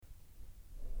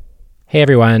Hey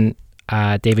everyone,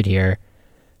 David here.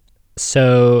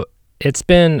 So it's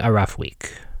been a rough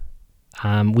week.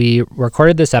 We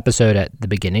recorded this episode at the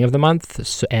beginning of the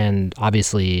month, and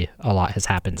obviously a lot has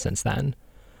happened since then.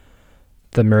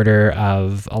 The murder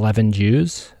of 11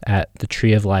 Jews at the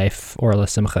Tree of Life or La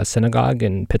Simcha synagogue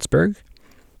in Pittsburgh,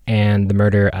 and the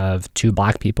murder of 2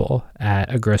 black people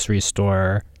at a grocery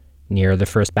store near the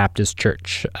First Baptist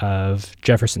Church of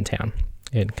Jeffersontown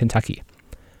in Kentucky.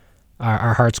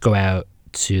 Our hearts go out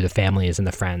to the families and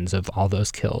the friends of all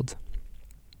those killed.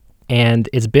 And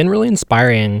it's been really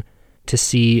inspiring to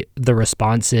see the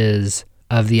responses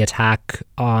of the attack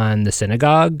on the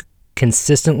synagogue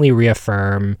consistently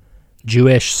reaffirm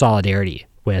Jewish solidarity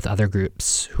with other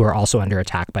groups who are also under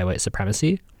attack by white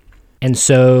supremacy. And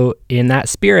so in that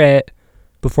spirit,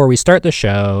 before we start the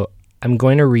show, I'm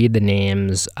going to read the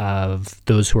names of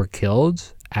those who were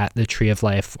killed at the Tree of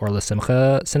Life or La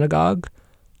Simcha synagogue,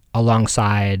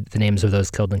 alongside the names of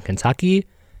those killed in Kentucky,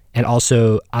 and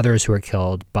also others who were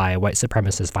killed by white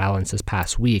supremacist violence this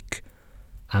past week,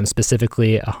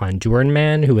 specifically a Honduran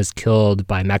man who was killed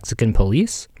by Mexican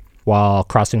police while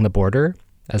crossing the border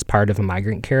as part of a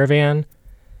migrant caravan,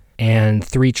 and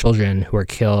 3 children who were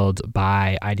killed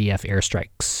by IDF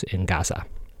airstrikes in Gaza.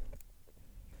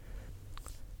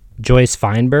 Joyce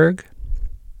Feinberg,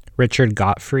 Richard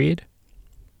Gottfried,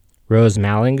 Rose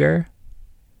Mallinger,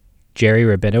 Jerry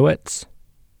Rabinowitz,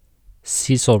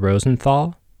 Cecil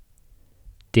Rosenthal,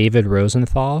 David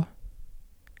Rosenthal,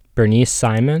 Bernice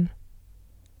Simon,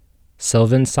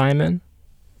 Sylvan Simon,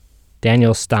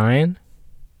 Daniel Stein,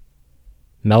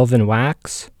 Melvin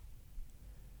Wax,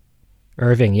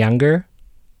 Irving Younger,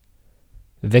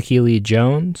 Vicky Lee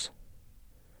Jones,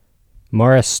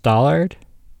 Morris Stollard,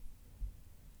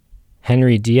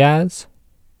 Henry Diaz,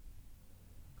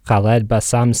 Khaled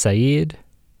Bassam Saeed,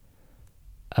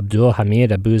 Abdul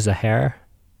Hamid Abu Zahar,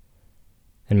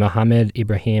 and Mohammed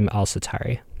Ibrahim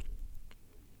Al-Satari.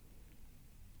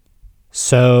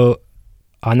 So,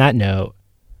 on that note,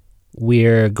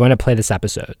 we're going to play this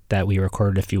episode that we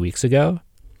recorded a few weeks ago.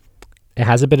 It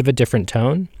has a bit of a different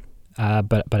tone,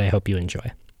 but I hope you enjoy.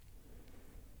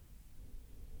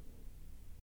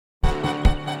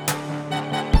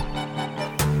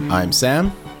 I'm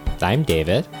Sam. I'm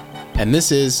David. And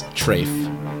this is Trafe.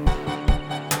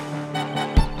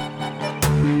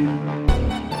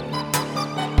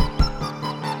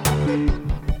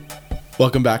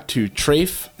 Welcome back to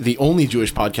Trafe, the only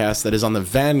Jewish podcast that is on the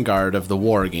vanguard of the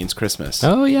war against Christmas.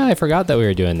 Oh yeah, I forgot that we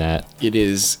were doing that. It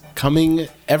is coming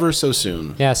ever so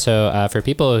soon. Yeah, so for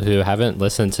people who haven't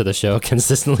listened to the show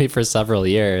consistently for several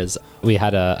years, we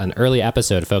had an early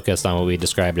episode focused on what we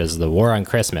described as the war on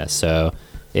Christmas. So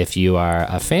if you are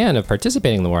a fan of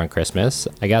participating in the war on Christmas,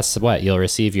 I guess you'll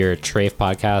receive your Trafe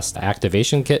podcast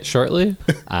activation kit shortly.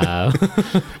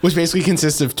 Which basically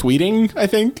consists of tweeting, I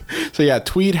think. So yeah,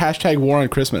 tweet #war on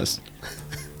Christmas.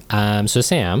 So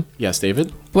Sam. Yes,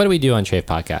 David? What do we do on Trafe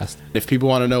Podcast? If people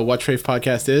want to know what Trafe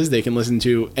Podcast is, they can listen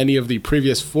to any of the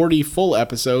previous 40 full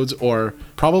episodes or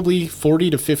probably 40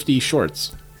 to 50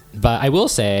 shorts. But I will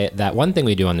say that one thing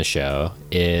we do on the show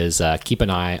is keep an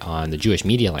eye on the Jewish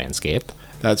media landscape.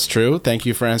 That's true. Thank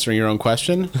you for answering your own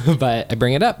question. But I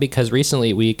bring it up because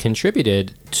recently we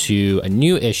contributed to a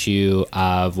new issue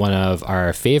of one of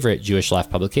our favorite Jewish left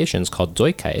publications called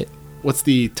Doikite. What's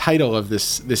the title of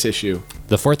this issue?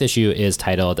 The 4th issue is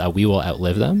titled We Will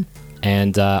Outlive Them.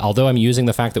 And although I'm using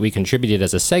the fact that we contributed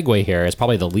as a segue here as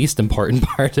probably the least important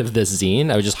part of this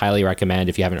zine, I would just highly recommend,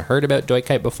 if you haven't heard about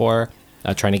Doikite before,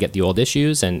 trying to get the old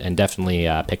issues and definitely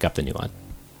pick up the new one.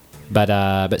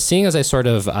 But seeing as I sort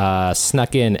of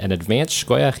snuck in an advanced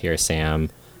shkoyach here, Sam,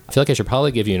 I feel like I should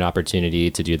probably give you an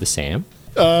opportunity to do the same.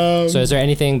 So is there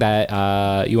anything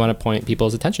that you want to point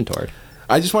people's attention toward?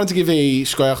 I just wanted to give a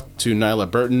shkoyach to Nyla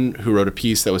Burton, who wrote a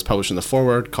piece that was published in the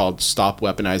Forward called Stop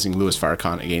Weaponizing Louis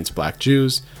Farrakhan Against Black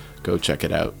Jews. Go check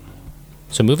it out.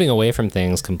 So moving away from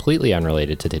things completely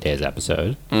unrelated to today's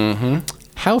episode,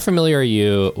 how familiar are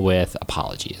you with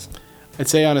apologies? I'd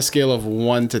say on a scale of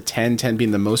 1 to 10, 10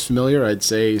 being the most familiar, I'd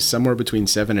say somewhere between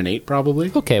 7 and 8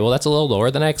 probably. Okay, well, that's a little lower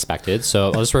than I expected. So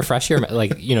I'll just refresh your,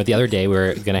 the other day we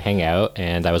were going to hang out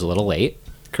and I was a little late.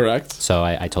 Correct. So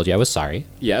I told you I was sorry.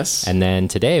 Yes. And then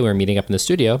today we were meeting up in the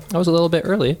studio. I was a little bit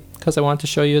early because I wanted to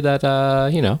show you that,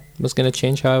 was going to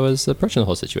change how I was approaching the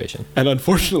whole situation. And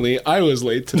unfortunately, I was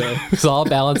late today. It's all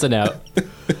balancing out.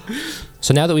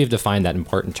 So now that we've defined that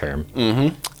important term,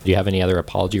 do you have any other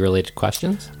apology-related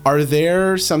questions? Are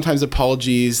there sometimes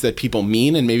apologies that people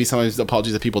mean and maybe sometimes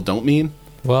apologies that people don't mean?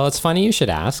 Well, it's funny you should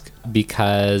ask,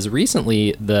 because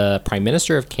recently the Prime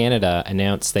Minister of Canada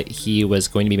announced that he was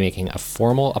going to be making a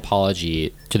formal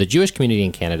apology to the Jewish community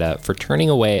in Canada for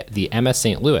turning away the MS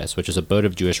St. Louis, which is a boat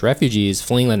of Jewish refugees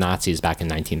fleeing the Nazis back in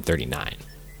 1939.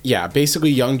 Yeah,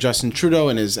 basically young Justin Trudeau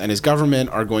and his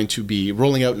government are going to be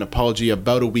rolling out an apology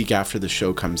about a week after the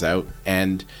show comes out.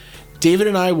 And David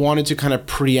and I wanted to kind of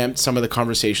preempt some of the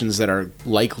conversations that are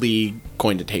likely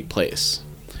going to take place.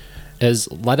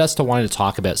 Has led us to wanting to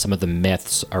talk about some of the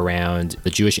myths around the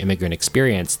Jewish immigrant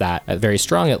experience that are very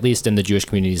strong, at least in the Jewish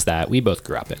communities that we both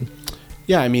grew up in.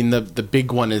 Yeah, I mean, the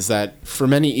big one is that for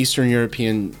many Eastern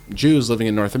European Jews living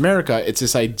in North America, it's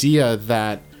this idea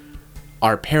that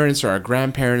our parents or our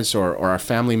grandparents or our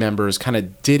family members kind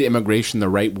of did immigration the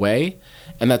right way,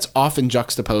 and that's often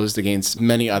juxtaposed against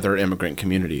many other immigrant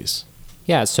communities.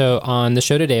 Yeah, so on the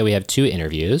show today, we have two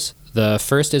interviews. The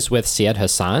first is with Syed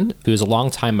Hassan, who's a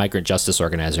longtime migrant justice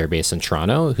organizer based in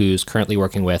Toronto, who's currently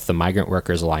working with the Migrant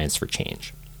Workers Alliance for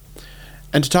Change.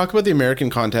 And to talk about the American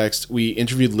context, we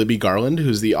interviewed Libby Garland,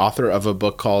 who's the author of a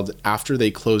book called After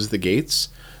They Closed the Gates,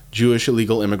 Jewish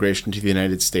Illegal Immigration to the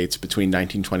United States Between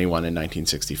 1921 and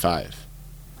 1965.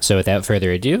 So without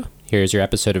further ado, here's your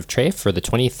episode of Treif for the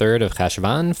 23rd of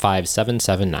Cheshvan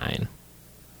 5779.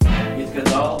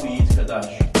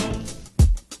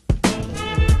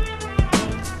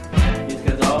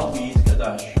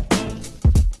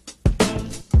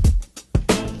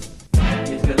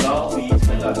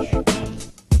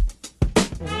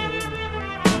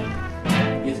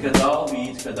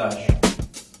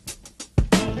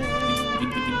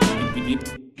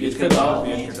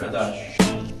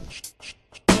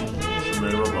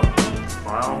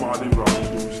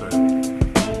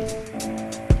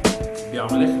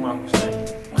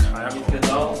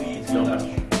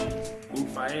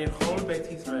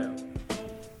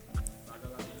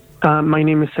 My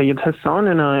name is Syed Hassan,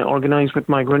 and I organize with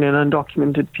migrant and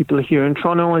undocumented people here in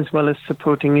Toronto, as well as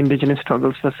supporting Indigenous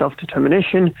struggles for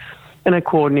self-determination, and I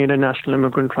coordinate a national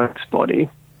immigrant rights body.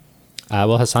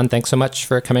 Well, Hassan, thanks so much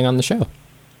for coming on the show.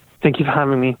 Thank you for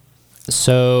having me.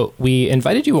 So we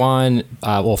invited you on,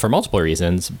 for multiple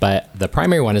reasons, but the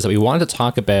primary one is that we wanted to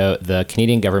talk about the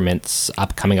Canadian government's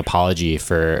upcoming apology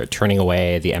for turning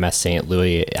away the MS St.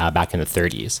 Louis back in the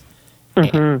 30s.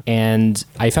 Mm-hmm. And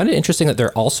I found it interesting that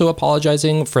they're also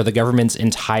apologizing for the government's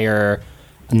entire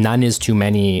none is too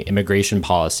many immigration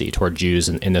policy toward Jews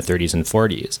in the 30s and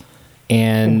 40s.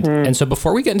 And so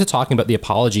before we get into talking about the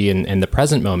apology and the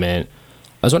present moment,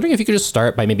 I was wondering if you could just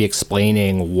start by maybe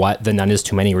explaining what the none is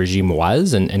too many regime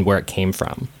was and where it came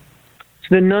from.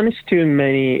 So the none is too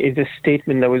many is a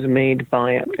statement that was made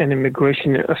by an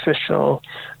immigration official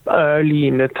early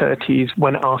in the 30s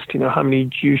when asked, how many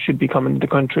Jews should be coming to the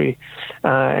country.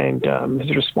 And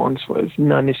his response was,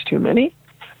 none is too many.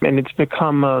 And it's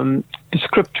become a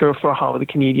descriptor for how the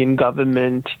Canadian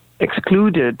government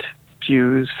excluded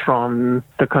Jews from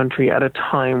the country at a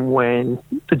time when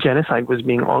the genocide was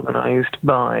being organized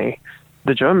by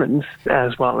the Germans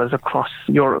as well as across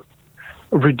Europe,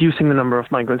 reducing the number of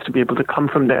migrants to be able to come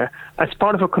from there as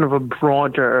part of a kind of a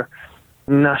broader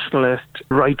nationalist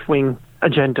right-wing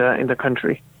agenda in the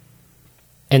country.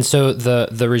 And so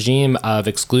the regime of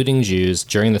excluding Jews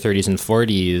during the 30s and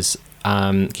 40s,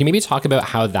 can you maybe talk about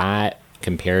how that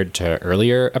compared to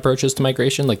earlier approaches to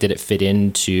migration? Like, did it fit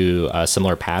into a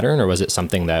similar pattern, or was it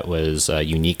something that was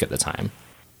unique at the time?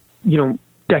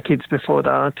 Decades before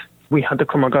that, we had the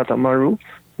Komagata Maru,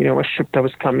 a ship that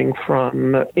was coming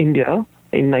from India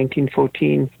in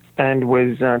 1914 and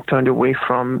was turned away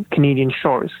from Canadian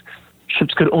shores.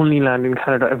 Ships could only land in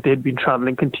Canada if they had been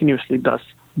traveling continuously, thus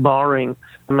barring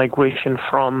migration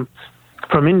from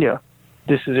India.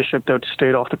 This is a ship that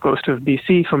stayed off the coast of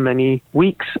BC for many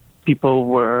weeks. People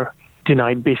were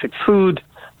denied basic food,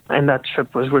 and that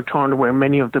ship was returned where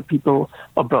many of the people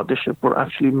aboard the ship were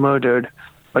actually murdered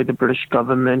by the British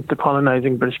government, the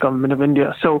colonizing British government of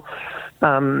India. So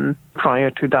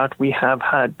prior to that, we have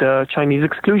had the Chinese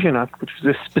Exclusion Act, which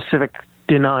was a specific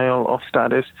denial of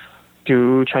status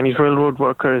to Chinese railroad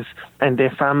workers and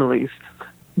their families.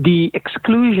 The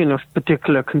exclusion of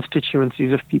particular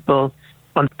constituencies of people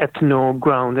on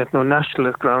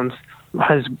ethno-nationalist grounds,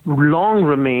 has long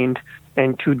remained,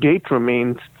 and to date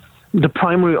remains, the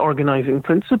primary organizing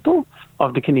principle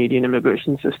of the Canadian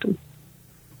immigration system.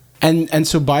 And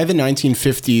so by the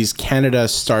 1950s, Canada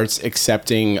starts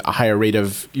accepting a higher rate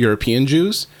of European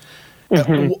Jews.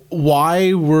 Mm-hmm.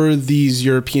 Why were these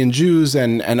European Jews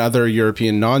and other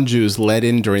European non-Jews let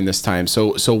in during this time?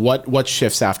 So what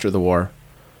shifts after the war?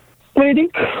 Well, I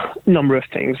think a number of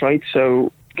things, right?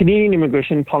 So Canadian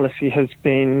immigration policy has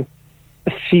been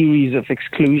a series of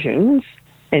exclusions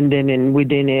and then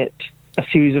within it, a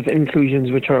series of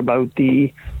inclusions which are about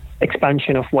the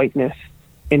expansion of whiteness.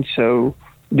 And so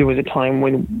there was a time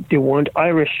when there weren't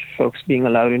Irish folks being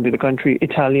allowed into the country,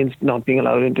 Italians not being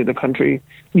allowed into the country,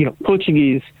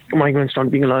 Portuguese migrants not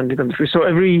being allowed into the country. So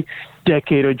every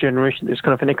decade or generation, there's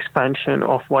kind of an expansion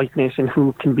of whiteness and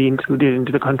who can be included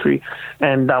into the country.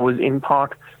 And that was in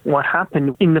part what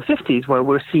happened in the 50s, where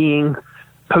we're seeing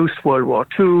post-World War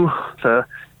II, the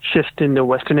shift in the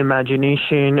Western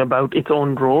imagination about its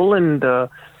own role in the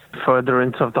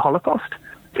furtherance of the Holocaust,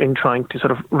 in trying to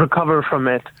sort of recover from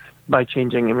it by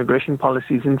changing immigration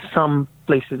policies in some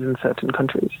places in certain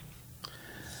countries.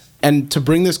 And to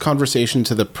bring this conversation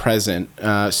to the present,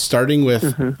 starting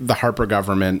with the Harper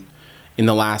government, in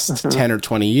the last 10 or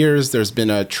 20 years, there's been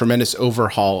a tremendous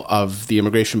overhaul of the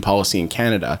immigration policy in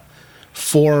Canada.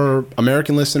 For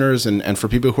American listeners and for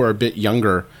people who are a bit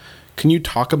younger, can you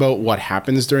talk about what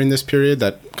happens during this period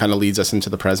that kind of leads us into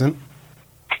the present?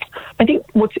 I think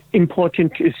what's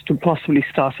important is to possibly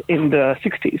start in the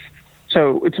 60s.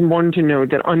 So it's important to know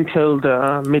that until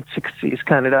the mid-60s,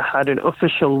 Canada had an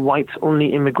official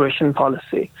whites-only immigration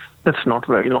policy. That's not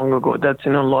very long ago. That's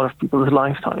in a lot of people's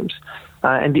lifetimes.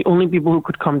 And the only people who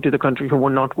could come to the country who were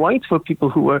not whites were people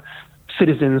who were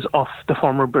citizens of the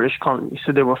former British colony.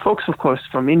 So there were folks, of course,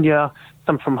 from India,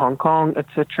 some from Hong Kong,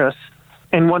 etc.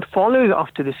 And what followed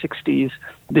after the 60s,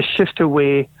 the shift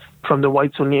away from the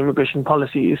whites-only immigration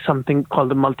policy is something called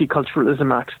the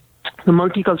Multiculturalism Act. The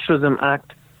Multiculturalism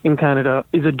Act in Canada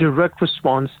is a direct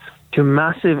response to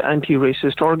massive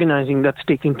anti-racist organizing that's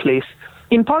taking place,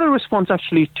 in part a response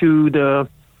actually to the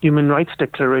Human Rights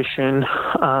Declaration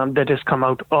that has come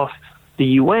out of the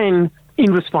UN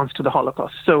in response to the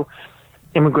Holocaust. So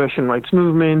immigration rights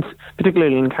movements,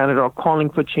 particularly in Canada, are calling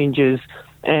for changes,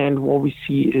 and what we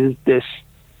see is this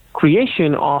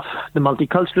creation of the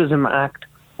Multiculturalism Act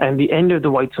and the end of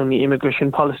the whites-only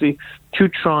immigration policy to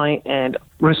try and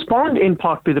respond in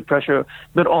part to the pressure,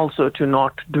 but also to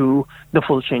not do the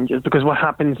full changes. Because what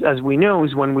happens, as we know,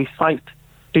 is when we fight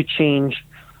to change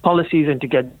policies and to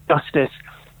get justice,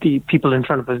 the people in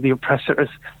front of us, the oppressors,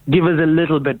 give us a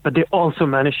little bit, but they also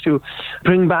manage to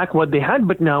bring back what they had,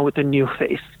 but now with a new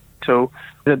face. So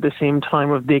at the same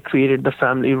time, they created the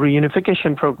Family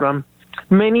Reunification Program.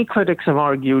 Many critics have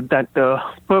argued that the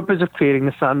purpose of creating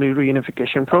the Family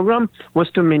Reunification Program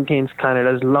was to maintain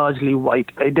Canada's largely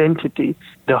white identity.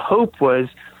 The hope was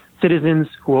citizens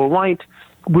who are white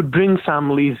would bring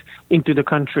families into the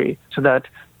country so that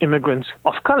immigrants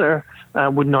of color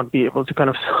would not be able to kind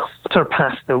of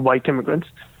surpass the white immigrants.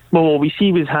 But what we see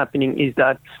is happening is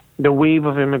that the wave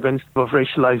of immigrants, of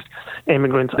racialized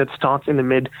immigrants that starts in the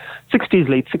mid-60s,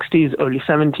 late 60s, early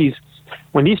 70s,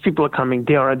 when these people are coming,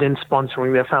 they are then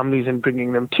sponsoring their families and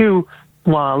bringing them too,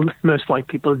 while most white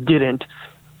people didn't.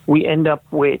 We end up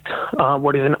with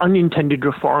what is an unintended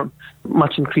reform,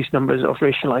 much increased numbers of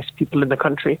racialized people in the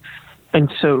country.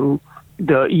 And so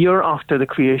the year after the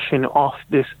creation of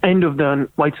this end of the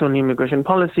whites-only immigration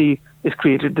policy is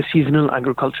created the Seasonal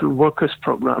Agricultural Workers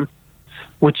Program,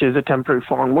 which is a temporary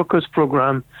foreign workers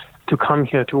program to come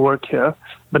here to work here,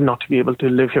 but not to be able to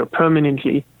live here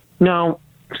permanently. Now,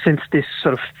 since this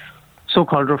sort of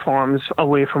so-called reforms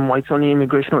away from whites-only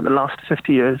immigration over the last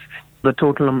 50 years, the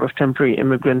total number of temporary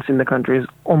immigrants in the country has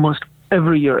almost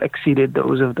every year exceeded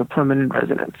those of the permanent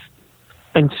residents.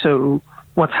 And so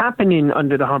what's happening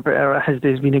under the Harper era is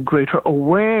there's been a greater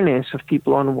awareness of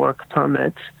people on work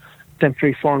permits,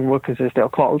 temporary foreign workers as they're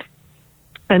called.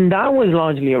 And that was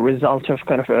largely a result of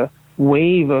kind of a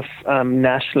wave of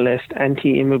nationalist,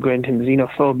 anti-immigrant and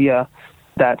xenophobia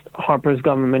that Harper's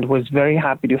government was very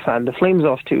happy to fan the flames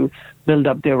of to build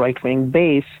up their right-wing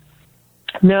base.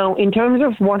 Now, in terms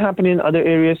of what happened in other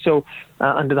areas, so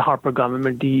under the Harper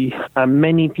government,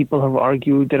 many people have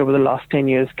argued that over the last 10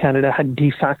 years, Canada had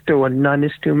de facto a none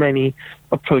is too many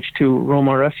approach to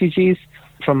Roma refugees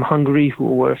from Hungary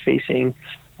who were facing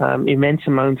immense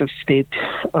amounts of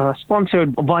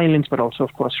state-sponsored violence, but also,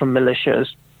 of course, from militias.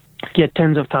 Yet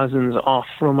tens of thousands of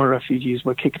Roma refugees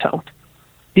were kicked out.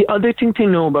 The other thing to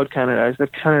know about Canada is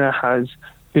that Canada has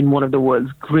been one of the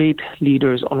world's great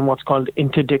leaders on what's called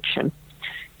interdiction.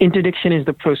 Interdiction is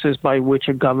the process by which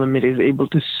a government is able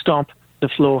to stop the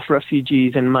flow of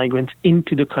refugees and migrants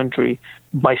into the country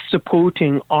by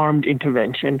supporting armed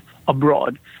intervention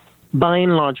abroad. By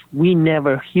and large, we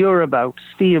never hear about,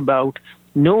 see about,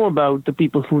 know about the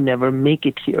people who never make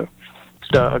it here.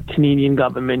 The Canadian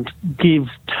government gave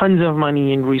tons of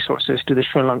money and resources to the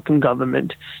Sri Lankan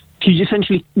government to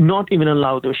essentially not even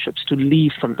allow those ships to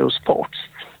leave from those ports.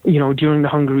 During the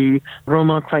Hungary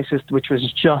Roma crisis, which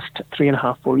was just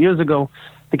 3.5, 4 years ago,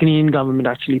 the Canadian government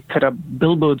actually put up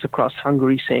billboards across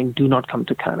Hungary saying, do not come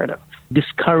to Canada,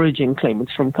 discouraging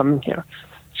claimants from coming here.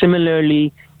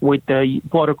 Similarly, with the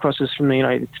border crossers from the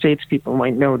United States, people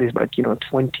might know there's about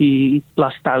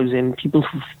 20,000+ people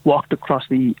who've walked across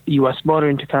the U.S. border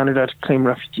into Canada to claim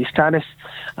refugee status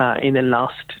in the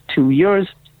last 2 years.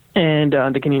 And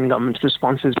the Canadian government's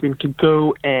response has been to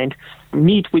go and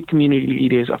meet with community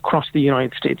leaders across the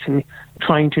United States and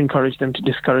trying to encourage them to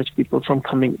discourage people from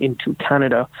coming into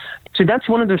Canada. So that's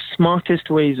one of the smartest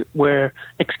ways where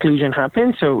exclusion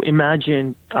happens. So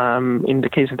imagine, in the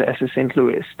case of the SS St.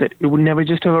 Louis, that it would never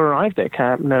just have arrived there.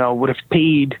 Canada would have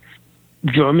paid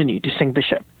Germany to sink the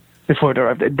ship before it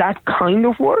arrived there. That kind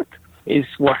of work is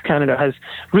what Canada has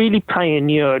really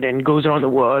pioneered and goes around the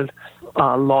world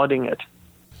lauding it.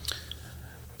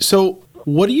 So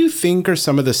what do you think are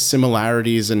some of the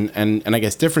similarities and I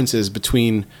guess differences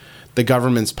between the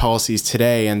government's policies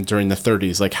today and during the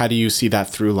 30s? Like, how do you see that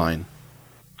through line?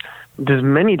 There's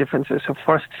many differences. So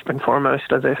first and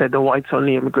foremost, as I said, the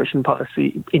whites-only immigration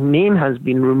policy in name has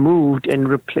been removed and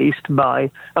replaced by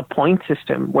a point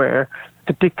system where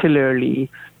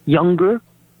particularly younger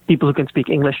people who can speak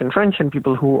English and French and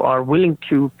people who are willing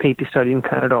to pay to study in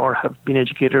Canada or have been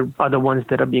educated are the ones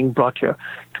that are being brought here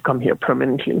to come here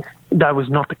permanently. That was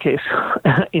not the case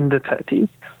in the 30s.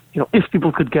 If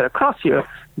people could get across here,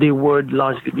 they would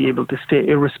largely be able to stay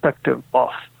irrespective of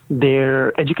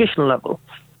their educational level.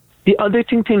 The other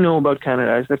thing to know about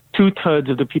Canada is that 2/3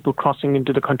 of the people crossing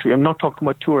into the country, I'm not talking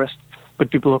about tourists,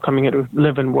 but people who are coming here to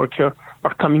live and work here,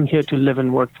 are coming here to live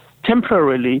and work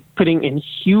temporarily, putting in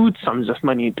huge sums of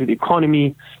money into the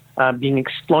economy, being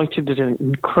exploited at an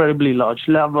incredibly large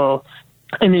level,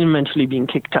 and then eventually being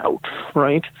kicked out,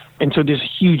 right? And so there's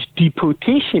a huge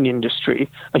deportation industry,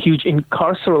 a huge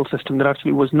incarceral system that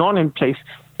actually was not in place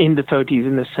in the 30s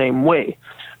in the same way.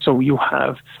 So you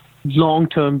have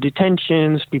long-term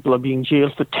detentions, people are being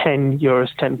jailed for 10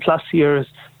 years, 10+ years,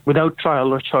 without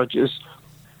trial or charges.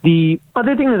 The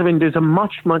other thing is, there's a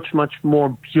much, much, much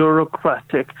more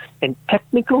bureaucratic and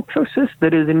technical process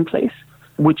that is in place,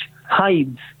 which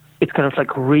hides its kind of like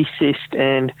racist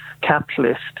and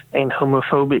capitalist and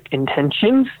homophobic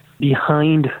intentions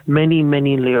behind many,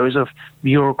 many layers of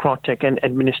bureaucratic and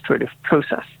administrative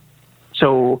process.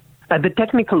 So at the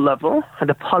technical level, at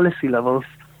the policy levels,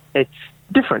 it's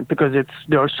different because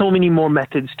there are so many more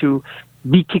methods to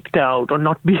be kicked out or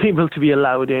not be able to be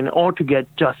allowed in or to get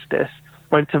justice.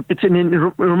 Right? It's a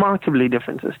remarkably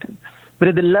different system. But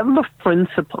at the level of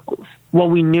principles, what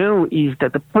we know is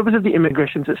that the purpose of the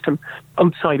immigration system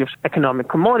outside of economic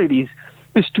commodities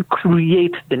is to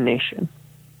create the nation,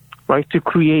 right? To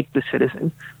create the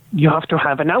citizen. You have to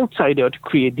have an outsider to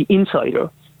create the insider.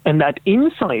 And that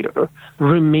insider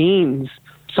remains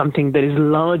something that is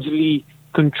largely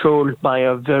controlled by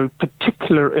a very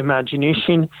particular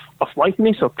imagination of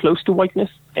whiteness or close to whiteness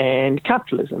and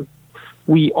capitalism.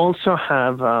 We also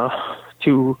have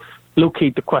to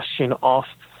locate the question of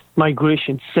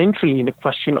migration centrally in the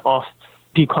question of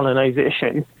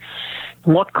decolonization.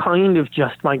 What kind of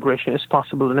just migration is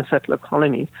possible in a settler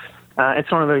colony?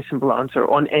 It's not a very simple answer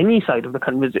on any side of the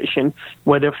conversation,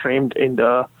 whether framed in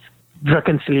the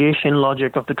reconciliation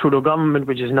logic of the Trudeau government,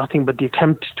 which is nothing but the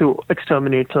attempt to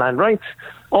exterminate land rights,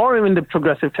 or even the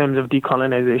progressive terms of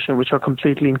decolonization, which are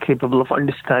completely incapable of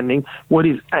understanding what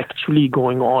is actually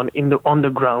going on on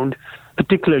the ground,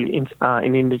 particularly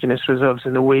in indigenous reserves,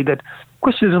 in the way that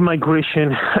questions of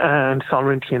migration and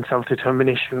sovereignty and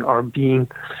self-determination are being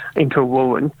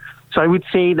interwoven. So I would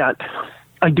say that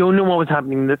I don't know what was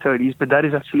happening in the 30s, but that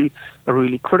is actually a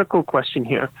really critical question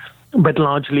here, but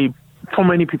largely for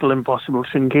many people impossible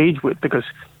to engage with, because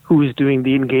who is doing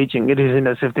the engaging? It isn't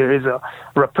as if there is a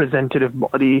representative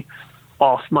body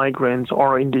of migrants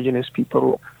or indigenous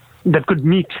people that could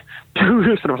meet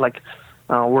to sort of like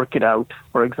work it out,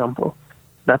 for example.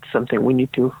 That's something we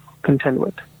need to contend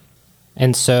with.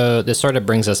 And so this sort of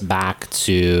brings us back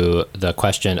to the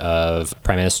question of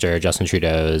Prime Minister Justin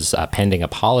Trudeau's pending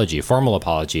apology, formal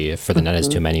apology for the none is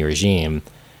too many regime.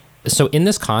 So in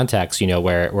this context,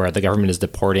 where the government is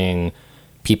deporting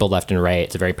people left and right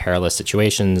to very perilous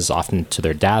situations, often to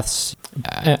their deaths,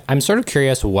 I'm sort of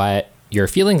curious what your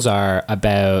feelings are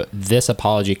about this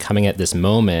apology coming at this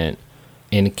moment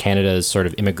in Canada's sort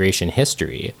of immigration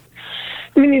history.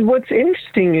 What's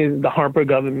interesting is the Harper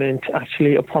government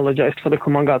actually apologized for the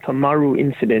Komagata Maru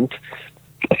incident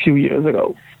a few years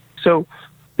ago. So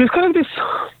there's kind of this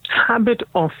habit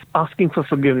of asking for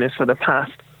forgiveness for the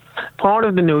past. Part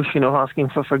of the notion of asking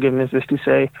for forgiveness is to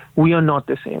say, we are not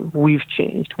the same. We've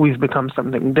changed. We've become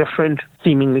something different,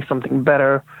 seemingly something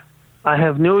better. I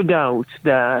have no doubt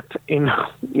that in,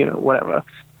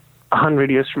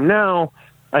 100 years from now,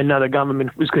 another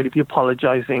government was going to be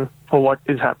apologizing for what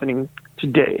is happening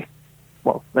today.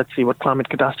 Well, let's see what climate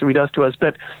catastrophe does to us.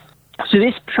 But so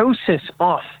this process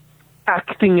of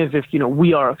acting as if,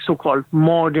 we are so-called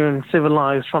modern,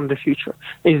 civilized from the future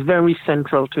is very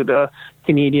central to the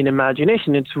Canadian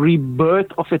imagination. It's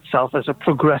rebirth of itself as a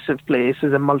progressive place,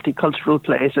 as a multicultural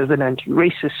place, as an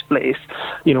anti-racist place,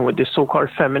 with this so-called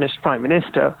feminist prime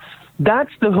minister.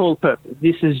 That's the whole purpose.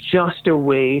 This is just a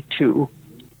way to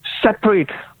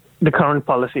separate the current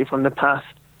policy from the past,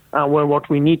 where what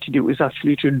we need to do is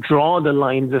actually to draw the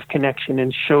lines of connection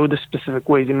and show the specific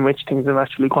ways in which things have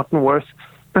actually gotten worse,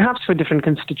 perhaps for different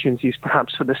constituencies,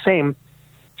 perhaps for the same.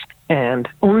 And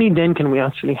only then can we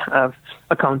actually have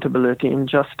accountability and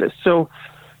justice. So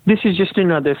this is just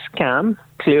another scam,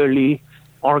 clearly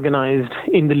organized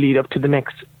in the lead up to the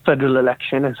next federal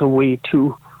election as a way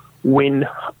to win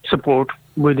support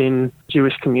within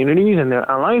Jewish communities and their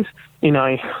allies. And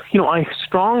I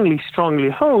strongly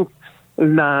hope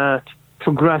that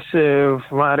progressive,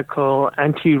 radical,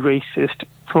 anti-racist,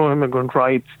 pro-immigrant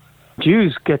rights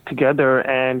Jews get together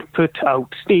and put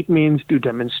out statements, do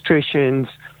demonstrations,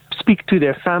 speak to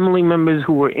their family members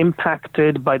who were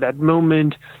impacted by that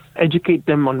moment, educate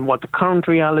them on what the current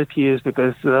reality is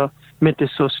because the myth is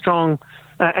so strong,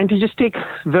 and to just take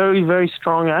very, very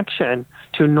strong action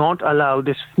to not allow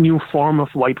this new form of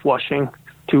whitewashing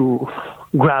to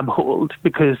grab hold,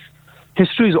 because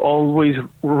history is always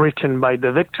written by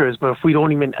the victors, but if we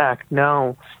don't even act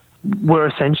now, we're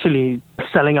essentially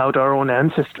selling out our own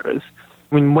ancestors.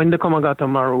 I mean, when the Komagata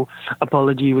Maru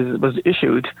apology was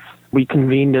issued, we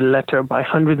convened a letter by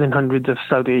hundreds and hundreds of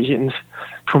South Asians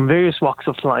from various walks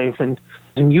of life and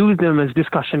used them as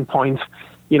discussion points,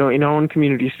 in our own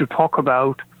communities to talk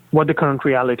about what the current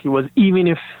reality was, even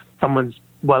if someone's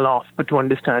well off, but to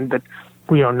understand that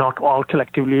we are not all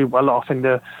collectively well off in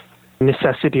the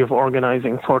necessity of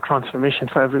organizing for transformation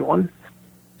for everyone.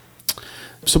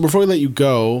 So before we let you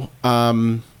go,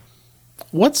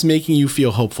 what's making you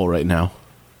feel hopeful right now?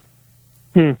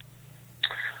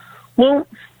 Well,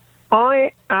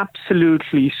 I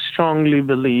absolutely strongly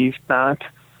believe that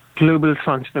global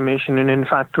transformation and, in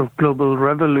fact, of global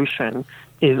revolution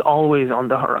is always on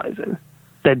the horizon,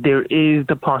 that there is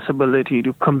the possibility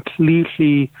to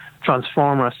completely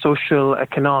transform our social,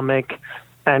 economic,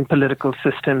 and political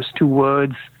systems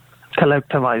towards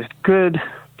collectivized good,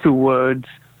 towards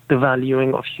the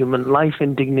valuing of human life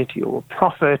and dignity over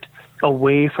profit,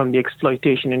 away from the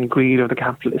exploitation and greed of the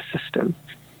capitalist system.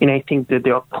 And I think that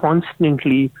there are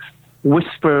constantly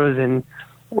whispers and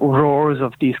roars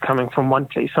of these coming from one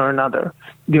place or another.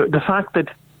 The fact that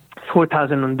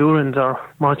 4,000 Hondurans are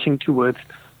marching towards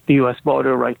the U.S.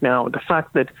 border right now, the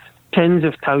fact that tens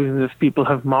of thousands of people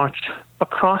have marched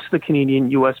across the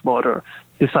Canadian-U.S. border,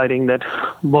 deciding that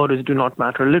borders do not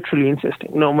matter, literally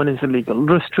insisting no one is illegal,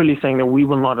 literally saying that we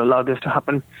will not allow this to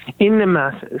happen in the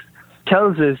masses,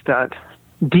 tells us that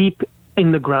deep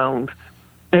in the ground,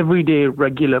 everyday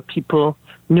regular people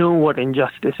know what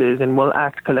injustice is and will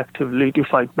act collectively to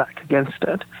fight back against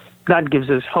it. That gives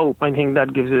us hope. I think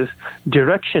that gives us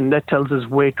direction. That tells us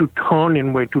where to turn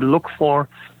and where to look for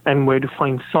and where to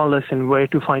find solace and where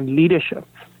to find leadership.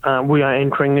 We are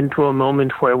entering into a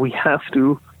moment where we have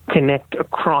to connect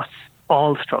across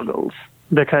all struggles,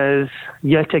 because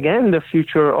yet again, the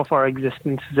future of our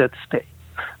existence is at stake.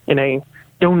 And I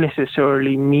don't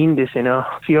necessarily mean this in a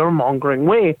fear-mongering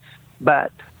way,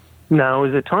 but now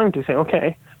is the time to say,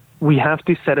 okay, we have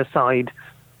to set aside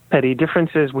petty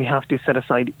differences, we have to set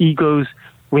aside egos,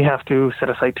 we have to set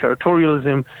aside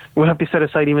territorialism, we have to set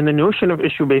aside even the notion of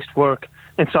issue-based work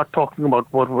and start talking about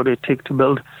what would it take to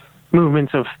build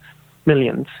movements of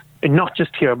millions, and not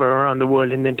just here, but around the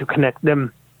world, and then to connect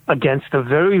them against the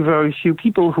very, very few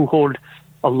people who hold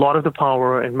a lot of the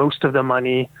power and most of the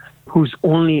money, whose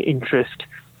only interest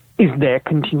is their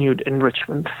continued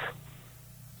enrichment.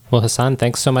 Well, Hassan,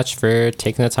 thanks so much for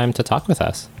taking the time to talk with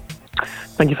us.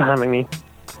 Thank you for having me.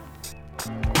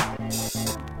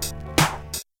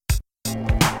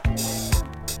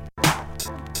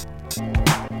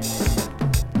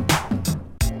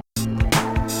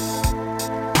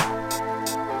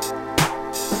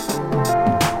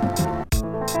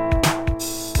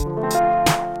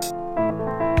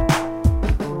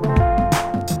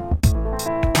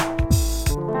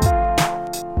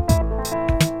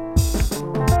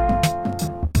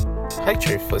 Hi,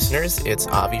 Treif listeners. It's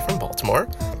Avi from Baltimore.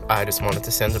 I just wanted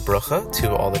to send a bracha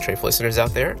to all the Treif listeners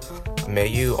out there. May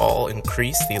you all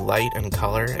increase the light and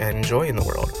color and joy in the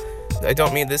world. I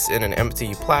don't mean this in an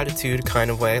empty platitude kind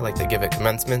of way like they give at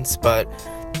commencements, but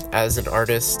as an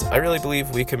artist, I really believe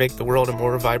we can make the world a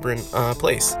more vibrant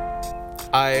place.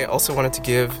 I also wanted to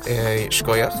give a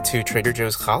shkoyach to Trader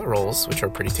Joe's challah rolls, which are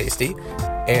pretty tasty,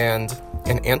 and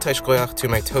an anti-shkoyach to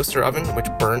my toaster oven, which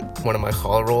burnt one of my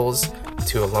challah rolls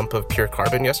to a lump of pure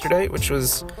carbon yesterday, which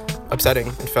was upsetting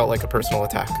and felt like a personal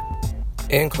attack.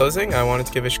 In closing, I wanted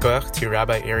to give a shkoyach to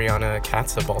Rabbi Ariana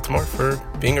Katz of Baltimore for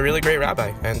being a really great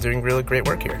rabbi and doing really great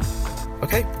work here.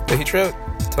 Okay,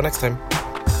 lehitraot. Till next time.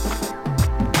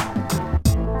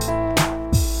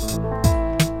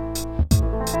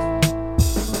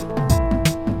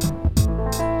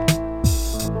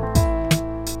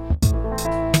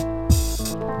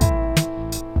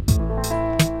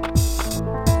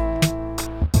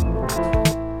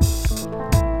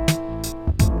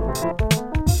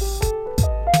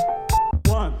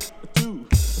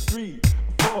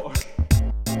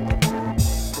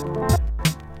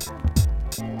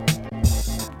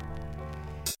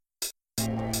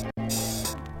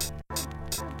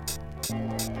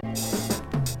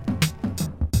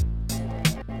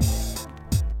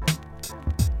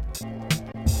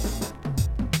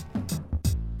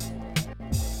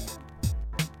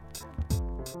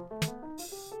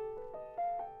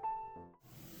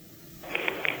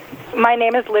 My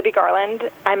name is Libby Garland.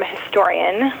 I'm a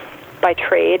historian by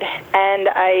trade, and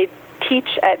I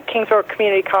teach at Kingsborough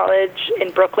Community College in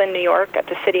Brooklyn, New York, at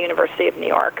the City University of New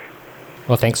York.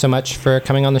 Well, thanks so much for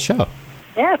coming on the show.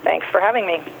 Yeah, thanks for having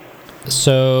me.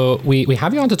 So we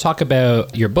have you on to talk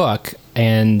about your book,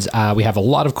 and we have a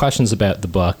lot of questions about the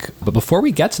book. But before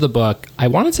we get to the book, I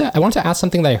wanted to ask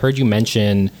something that I heard you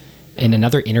mention in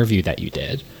another interview that you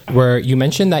did, where you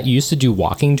mentioned that you used to do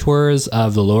walking tours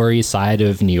of the Lower East Side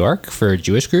of New York for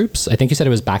Jewish groups. I think you said it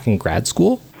was back in grad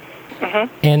school.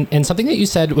 Mm-hmm. And something that you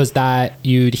said was that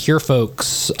you'd hear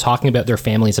folks talking about their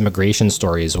family's immigration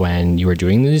stories when you were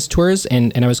doing these tours.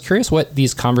 And I was curious what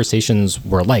these conversations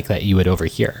were like that you would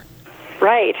overhear.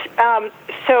 Right.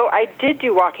 So I did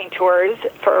do walking tours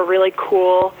for a really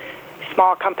cool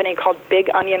small company called Big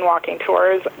Onion Walking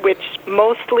Tours, which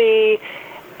mostly,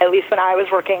 at least when I was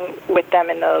working with them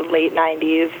in the late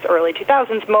 90s, early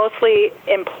 2000s, mostly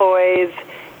employs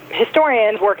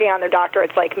historians working on their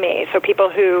doctorates like me, so people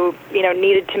who,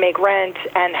 needed to make rent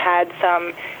and had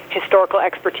some historical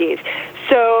expertise.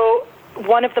 So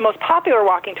one of the most popular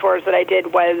walking tours that I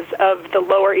did was of the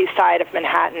Lower East Side of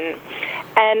Manhattan.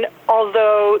 And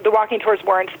although the walking tours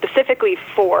weren't specifically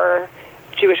for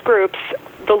Jewish groups,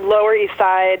 the Lower East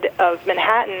Side of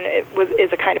Manhattan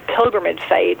is a kind of pilgrimage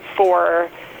site for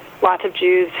lots of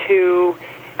Jews who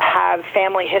have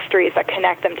family histories that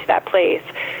connect them to that place.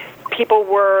 People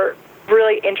were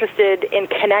really interested in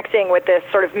connecting with this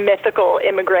sort of mythical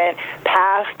immigrant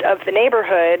past of the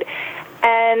neighborhood,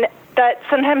 and that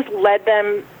sometimes led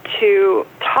them to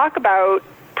talk about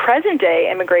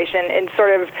present-day immigration in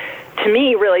sort of, to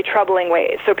me, really troubling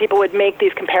ways. So people would make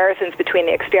these comparisons between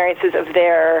the experiences of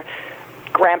their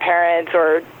grandparents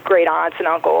or great aunts and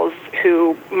uncles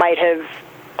who might have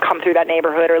come through that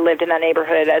neighborhood or lived in that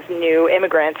neighborhood as new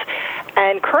immigrants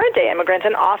and current-day immigrants,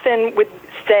 and often would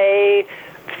say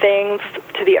things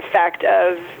to the effect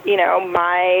of,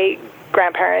 my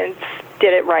grandparents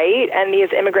did it right, and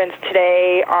these immigrants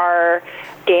today are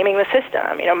gaming the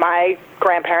system. My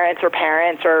grandparents or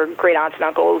parents or great aunts and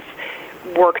uncles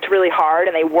worked really hard,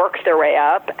 and they worked their way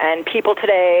up, and people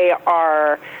today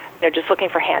are just looking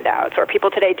for handouts, or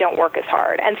people today don't work as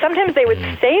hard. And sometimes they would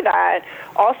say that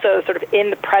also sort of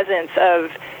in the presence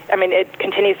of, it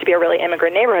continues to be a really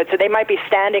immigrant neighborhood, so they might be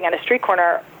standing on a street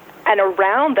corner, and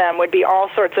around them would be all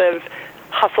sorts of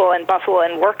hustle and bustle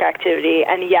and work activity,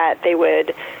 and yet they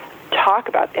would talk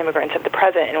about immigrants of the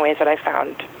present in ways that I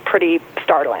found pretty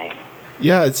startling.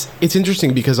 Yeah, it's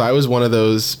interesting because I was one of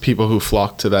those people who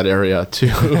flocked to that area to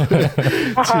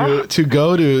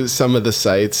go to some of the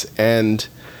sites, and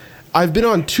I've been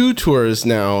on 2 tours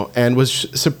now and was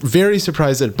very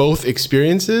surprised at both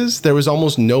experiences. There was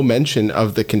almost no mention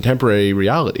of the contemporary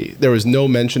reality. There was no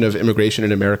mention of immigration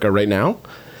in America right now.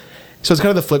 So it's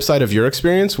kind of the flip side of your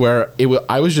experience, where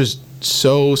I was just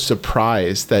so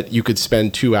surprised that you could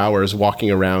spend 2 hours walking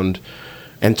around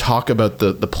and talk about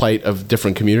the plight of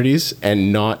different communities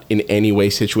and not in any way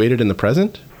situated in the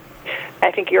present.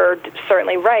 I think you're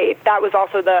certainly right. That was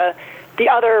also the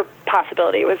other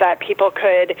possibility, was that people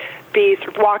could be sort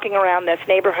of walking around this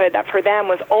neighborhood that for them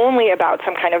was only about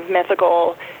some kind of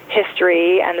mythical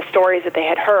history and the stories that they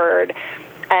had heard,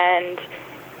 and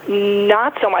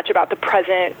not so much about the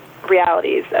present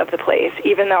realities of the place,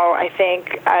 even though I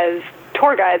think as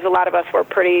tour guides, a lot of us were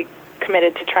pretty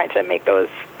committed to trying to make those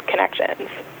connections.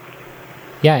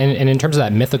 Yeah, and in terms of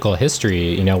that mythical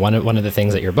history, one of the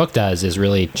things that your book does is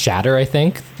really shatter, I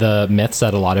think, the myths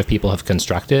that a lot of people have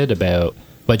constructed about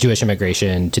what Jewish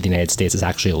immigration to the United States has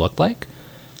actually looked like.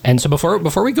 And so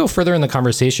before we go further in the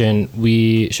conversation,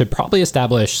 we should probably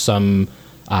establish some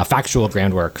factual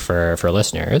groundwork for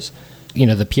listeners.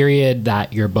 The period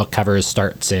that your book covers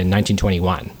starts in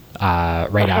 1921,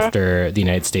 right after the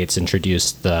United States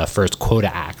introduced the first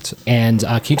Quota Act. And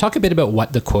can you talk a bit about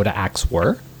what the Quota Acts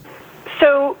were?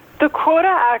 So the Quota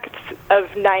Acts of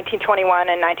 1921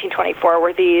 and 1924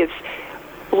 were these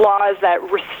laws that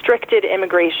restricted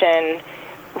immigration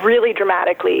really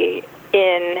dramatically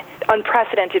in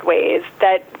unprecedented ways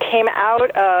that came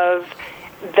out of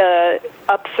the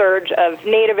upsurge of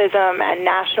nativism and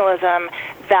nationalism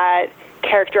that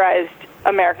characterized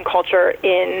American culture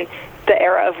in the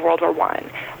era of World War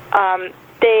I.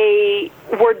 They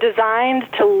were designed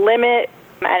to limit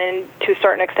and to a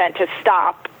certain extent to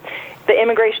stop the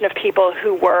immigration of people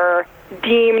who were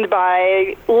deemed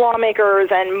by lawmakers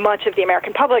and much of the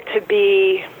American public to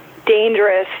be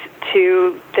dangerous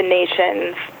to the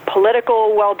nation's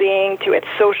political well-being, to its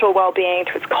social well-being,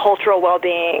 to its cultural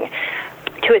well-being,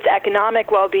 to its economic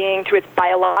well-being, to its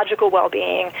biological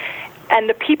well-being. And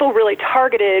the people really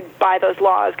targeted by those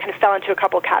laws kind of fell into a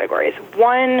couple of categories.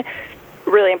 One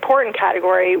really important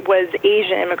category was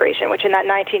Asian immigration, which in that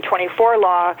 1924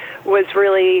 law was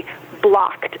really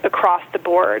blocked across the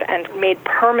board and made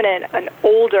permanent an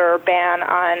older ban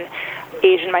on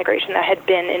Asian migration that had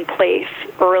been in place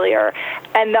earlier.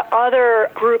 And the other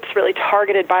groups really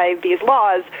targeted by these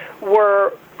laws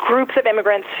were groups of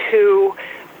immigrants who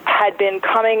had been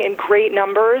coming in great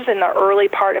numbers in the early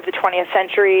part of the 20th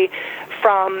century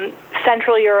from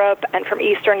Central Europe and from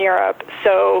Eastern Europe.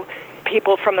 So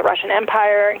people from the Russian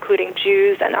Empire, including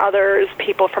Jews and others,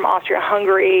 people from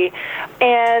Austria-Hungary,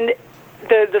 and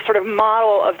the sort of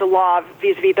model of the law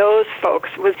vis-a-vis those folks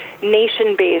was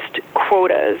nation-based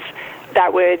quotas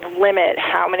that would limit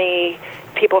how many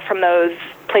people from those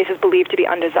places believed to be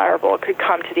undesirable could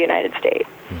come to the United States.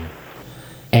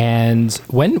 And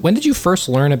when did you first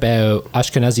learn about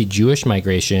Ashkenazi Jewish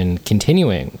migration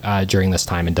continuing during this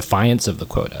time in defiance of the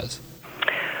quotas?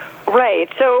 Right.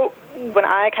 So when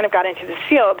I kind of got into this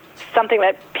field, something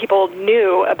that people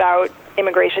knew about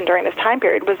immigration during this time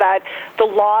period was that the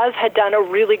laws had done a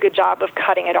really good job of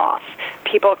cutting it off.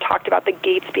 People talked about the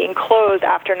gates being closed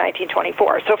after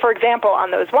 1924. So, for example,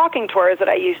 on those walking tours that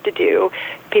I used to do,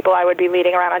 people I would be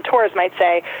leading around on tours might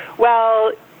say,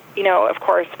 well, of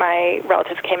course, my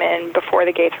relatives came in before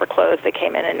the gates were closed. They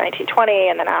came in 1920,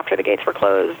 and then after the gates were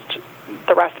closed,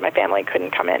 the rest of my family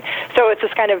couldn't come in. So it's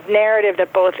this kind of narrative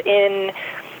that both in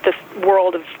this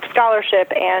world of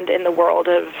scholarship and in the world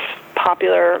of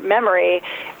popular memory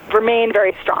remain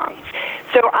very strong.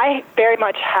 So I very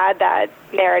much had that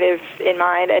narrative in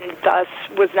mind and thus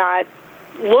was not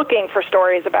looking for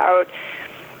stories about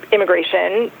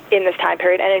immigration in this time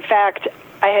period. And in fact,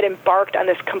 I had embarked on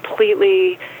this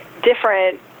completely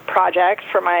different project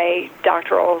for my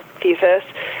doctoral thesis.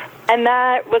 And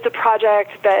that was a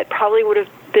project that probably would have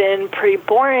been pretty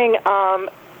boring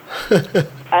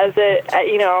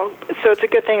so it's a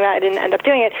good thing that I didn't end up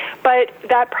doing it. But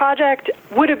that project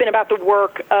would have been about the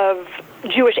work of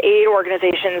Jewish aid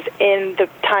organizations in the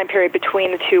time period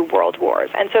between the two world wars.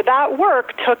 And so that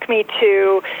work took me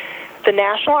to the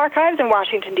National Archives in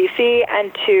Washington, D.C.,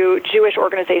 and to Jewish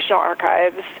organizational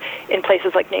archives in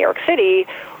places like New York City,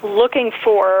 looking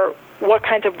for what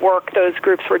kinds of work those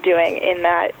groups were doing in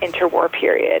that interwar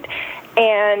period.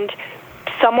 And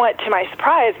somewhat to my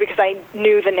surprise, because I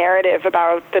knew the narrative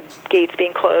about the gates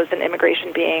being closed and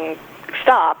immigration being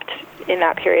stopped in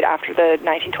that period after the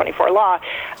 1924 law,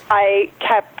 I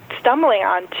kept stumbling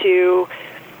onto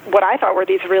what I thought were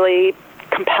these really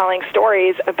compelling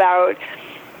stories about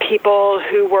people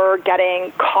who were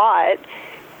getting caught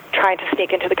trying to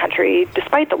sneak into the country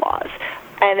despite the laws.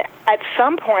 And at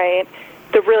some point,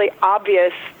 the really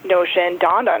obvious notion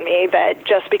dawned on me that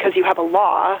just because you have a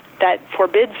law that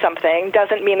forbids something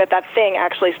doesn't mean that that thing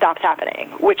actually stops happening,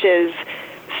 which is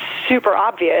super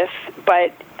obvious,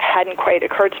 but hadn't quite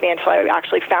occurred to me until I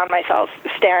actually found myself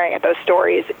staring at those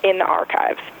stories in the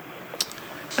archives.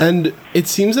 And it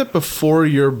seems that before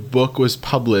your book was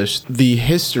published, the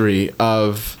history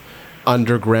of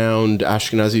underground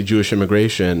Ashkenazi Jewish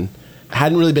immigration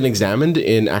hadn't really been examined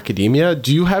in academia.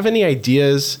 Do you have any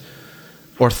ideas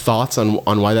or thoughts on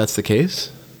why that's the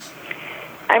case?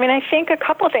 I mean, I think a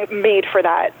couple of things made for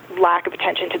that lack of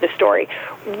attention to the story.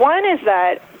 One is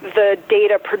that the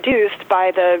data produced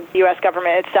by the U.S.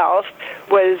 government itself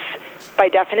was, by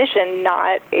definition,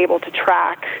 not able to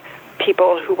track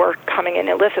people who were coming in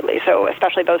illicitly, so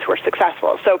especially those who were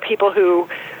successful. So people who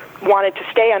wanted to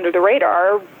stay under the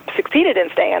radar succeeded in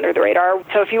staying under the radar.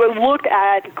 So if you would look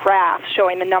at graphs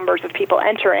showing the numbers of people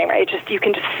entering, right, you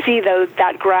can just see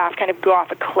that graph kind of go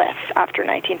off a cliff after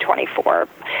 1924.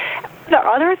 The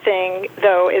other thing,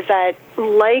 though, is that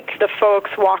like the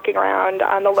folks walking around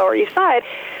on the Lower East Side,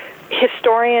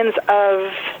 historians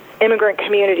of immigrant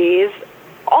communities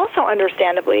also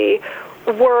understandably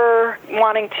were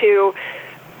wanting to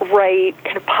write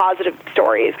kind of positive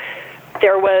stories.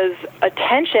 There was a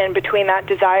tension between that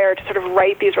desire to sort of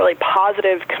write these really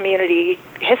positive community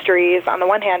histories on the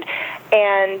one hand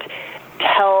and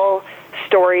tell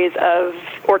stories of,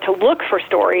 or to look for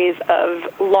stories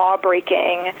of law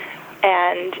breaking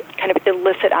and kind of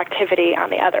illicit activity on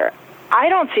the other. I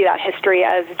don't see that history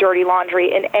as dirty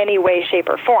laundry in any way, shape,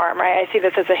 or form, right? I see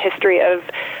this as a history of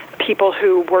people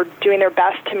who were doing their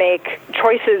best to make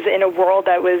choices in a world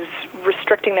that was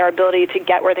restricting their ability to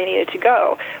get where they needed to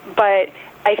go. But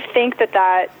I think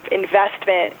that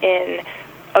investment in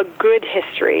a good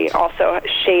history also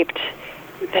shaped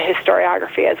the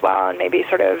historiography as well, and maybe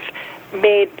sort of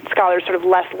made scholars sort of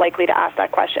less likely to ask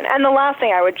that question. And the last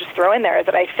thing I would just throw in there is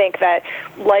that I think that,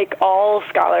 like all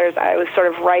scholars, I was sort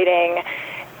of writing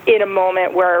in a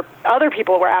moment where other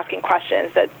people were asking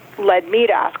questions that led me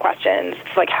to ask questions,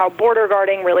 like how border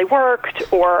guarding really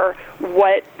worked, or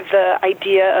what the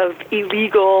idea of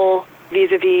illegal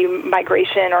vis-a-vis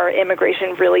migration or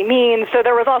immigration really means. So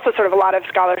there was also sort of a lot of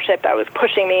scholarship that was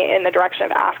pushing me in the direction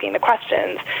of asking the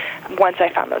questions once I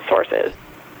found those sources.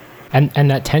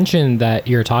 And that tension that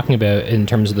you're talking about in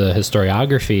terms of the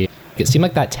historiography, it seemed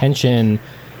like that tension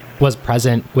was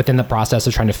present within the process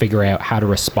of trying to figure out how to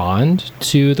respond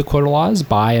to the quota laws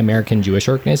by American Jewish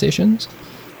organizations.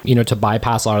 You know, to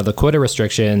bypass a lot of the quota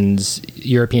restrictions,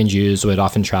 European Jews would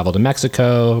often travel to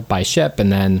Mexico by ship,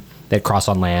 and then they'd cross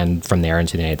on land from there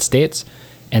into the United States.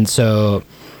 And so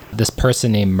this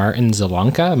person named Martin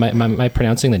Zelanka, am I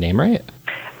pronouncing the name right?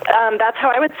 That's how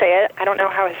I would say it. I don't know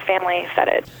how his family said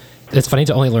it. It's funny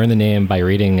to only learn the name by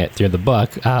reading it through the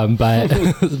book, but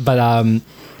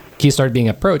he started being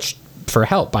approached for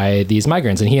help by these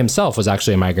migrants, and he himself was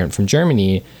actually a migrant from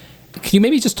Germany. Can you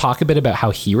maybe just talk a bit about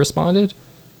how he responded?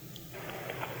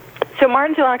 So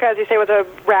Martin Zelanka, as you say, was a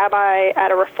rabbi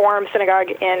at a Reform synagogue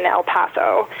in El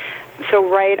Paso, so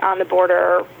right on the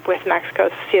border with Mexico.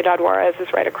 Ciudad Juarez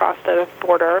is right across the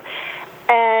border.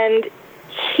 And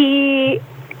he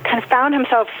kind of found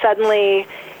himself suddenly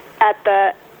at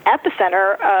the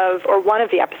epicenter of, or one of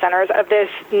the epicenters of this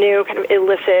new kind of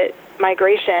illicit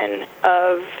migration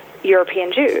of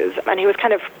European Jews. And he was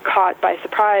kind of caught by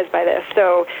surprise by this.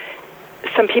 So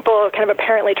some people kind of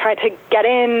apparently tried to get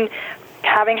in,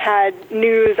 having had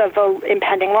news of the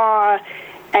impending law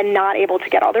and not able to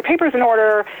get all their papers in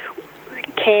order,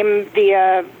 came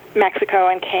via Mexico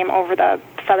and came over the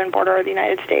southern border of the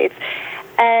United States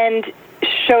and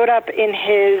showed up in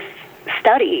his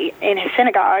study, in his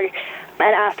synagogue,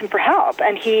 and asked him for help.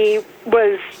 And he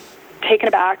was taken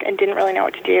aback and didn't really know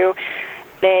what to do.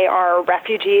 They are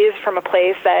refugees from a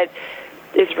place that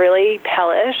is really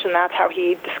hellish, and that's how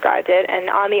he described it. And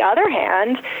on the other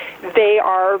hand, they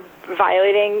are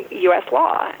violating U.S.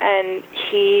 law. And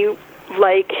he,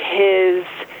 like his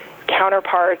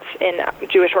counterparts in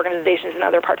Jewish organizations in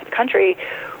other parts of the country,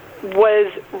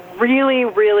 was really,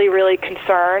 really, really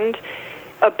concerned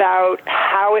about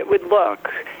how it would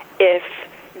look if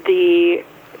the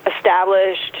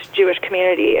established Jewish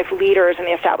community, if leaders in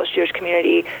the established Jewish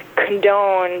community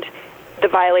condoned the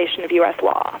violation of U.S.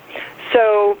 law.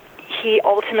 So he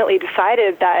ultimately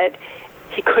decided that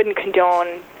he couldn't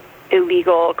condone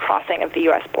illegal crossing of the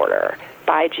U.S. border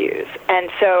by Jews. And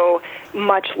so,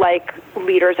 much like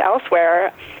leaders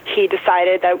elsewhere, he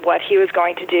decided that what he was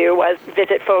going to do was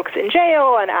visit folks in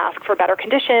jail and ask for better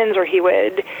conditions, or he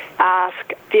would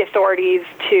ask the authorities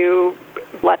to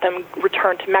let them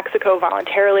return to Mexico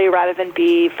voluntarily rather than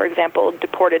be, for example,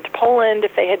 deported to Poland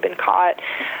if they had been caught.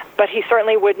 But he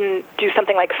certainly wouldn't do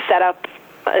something like set up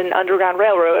an underground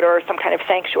railroad or some kind of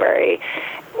sanctuary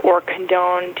or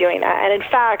condone doing that. And in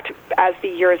fact, as the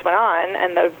years went on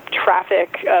and the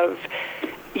traffic of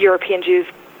European Jews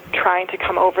trying to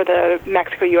come over the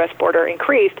Mexico-U.S. border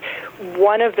increased,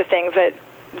 one of the things that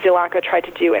Zelanka tried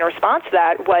to do in response to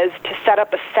that was to set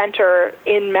up a center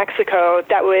in Mexico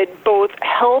that would both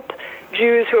help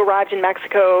Jews who arrived in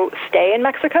Mexico stay in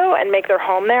Mexico and make their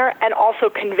home there, and also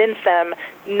convince them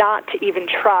not to even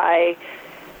try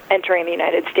entering the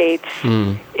United States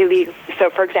illegally. So,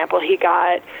 for example,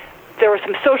 there were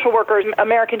some social workers,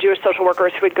 American Jewish social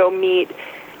workers, who would go meet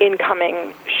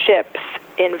incoming ships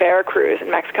in Veracruz in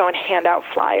Mexico and hand out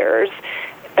flyers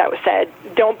that was said,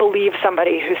 don't believe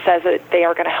somebody who says that they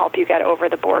are going to help you get over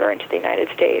the border into the United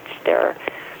States. They're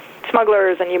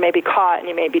smugglers, and you may be caught, and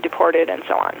you may be deported, and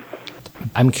so on.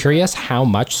 I'm curious how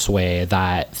much sway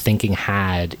that thinking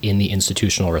had in the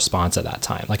institutional response at that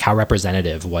time. Like, how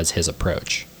representative was his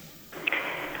approach?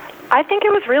 I think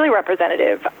it was really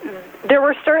representative. There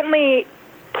were certainly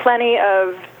plenty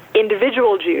of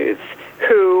individual Jews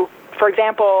who, for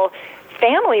example,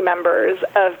 family members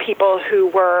of people who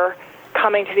were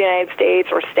coming to the United States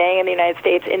or staying in the United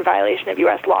States in violation of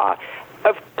U.S. law,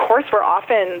 of course, were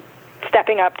often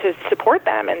stepping up to support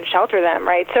them and shelter them,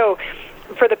 right? So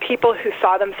for the people who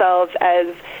saw themselves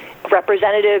as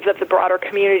representatives of the broader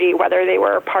community, whether they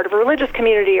were part of a religious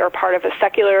community or part of a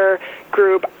secular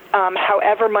group,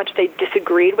 however much they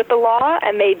disagreed with the law,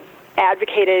 and they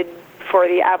advocated for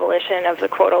the abolition of the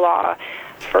quota law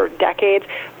for decades,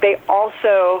 they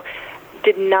also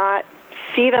did not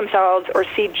see themselves or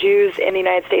see Jews in the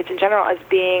United States in general as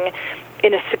being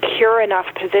in a secure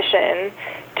enough position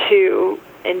to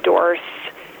endorse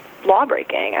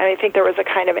lawbreaking. And I think there was a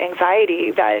kind of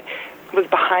anxiety that was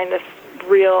behind this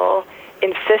real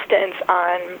insistence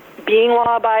on being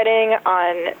law-abiding,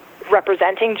 on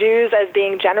representing Jews as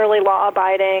being generally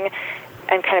law-abiding,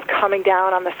 and kind of coming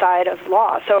down on the side of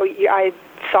law. So I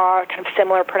saw kind of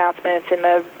similar pronouncements in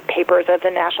the papers of the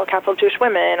National Council of Jewish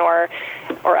Women or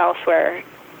elsewhere.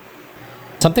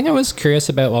 Something I was curious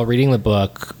about while reading the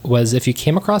book was if you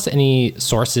came across any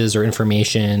sources or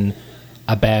information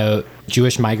about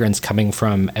Jewish migrants coming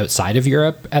from outside of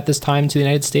Europe at this time to the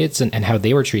United States and how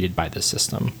they were treated by this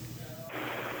system.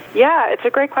 Yeah, it's a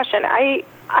great question.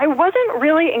 I wasn't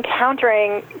really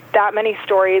encountering that many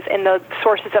stories in the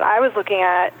sources that I was looking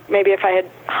at. Maybe if I had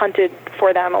hunted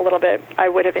for them a little bit, I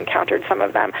would have encountered some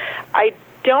of them. I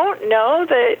don't know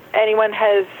that anyone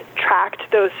has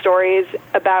tracked those stories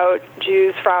about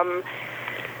Jews from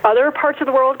other parts of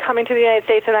the world coming to the United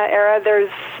States in that era.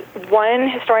 There's one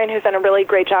historian who's done a really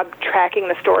great job tracking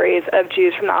the stories of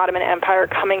Jews from the Ottoman Empire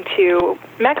coming to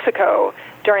Mexico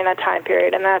during that time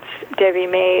period, and that's Devi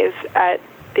Mays at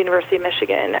the University of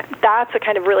Michigan. That's a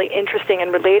kind of really interesting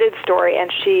and related story,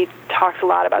 and she talks a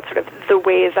lot about sort of the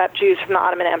ways that Jews from the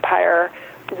Ottoman Empire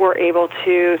were able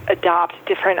to adopt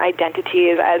different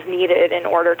identities as needed in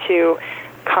order to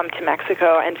come to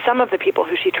Mexico. And some of the people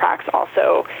who she tracks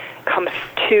also come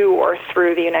to or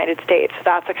through the United States. So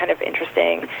that's a kind of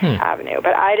interesting avenue.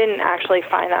 But I didn't actually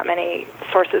find that many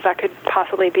sources. That could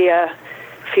possibly be a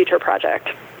future project.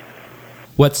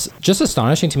 What's just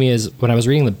astonishing to me is when I was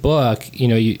reading the book,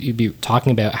 you'd be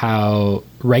talking about how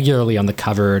regularly on the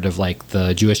cover of like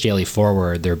the Jewish Daily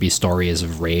Forward, there'd be stories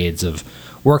of raids of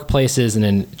workplaces and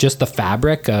then just the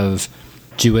fabric of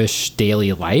Jewish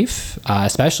daily life,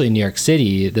 especially in New York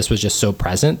City. This was just so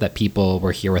present that people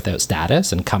were here without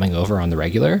status and coming over on the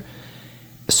regular.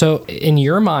 So in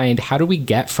your mind, how do we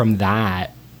get from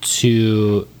that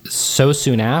to so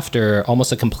soon after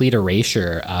almost a complete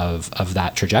erasure of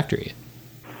that trajectory?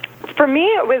 For me,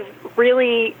 it was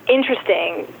really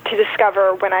interesting to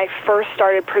discover when I first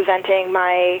started presenting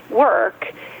my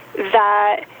work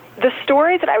that the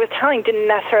stories that I was telling didn't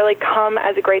necessarily come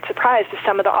as a great surprise to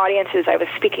some of the audiences I was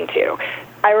speaking to.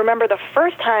 I remember the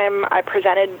first time I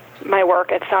presented my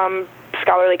work at some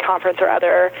scholarly conference or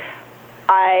other,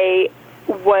 I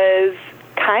was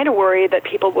kind of worried that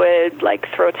people would like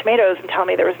throw tomatoes and tell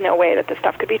me there was no way that this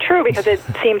stuff could be true because it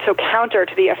seemed so counter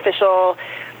to the official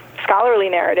scholarly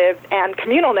narrative and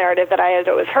communal narrative that I had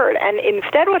always heard. And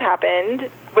instead what happened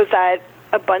was that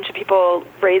a bunch of people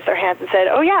raised their hands and said,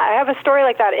 oh yeah, I have a story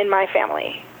like that in my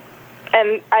family.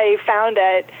 And I found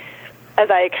that as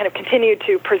I kind of continued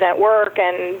to present work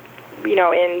and,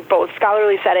 in both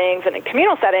scholarly settings and in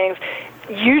communal settings,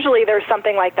 usually there's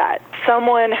something like that.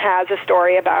 Someone has a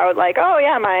story about like, oh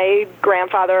yeah, my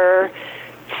grandfather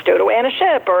stowed away on a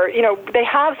ship, or, they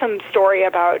have some story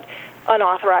about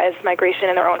unauthorized migration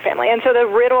in their own family. And so the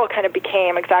riddle kind of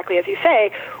became, exactly as you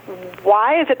say,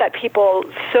 why is it that people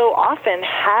so often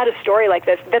had a story like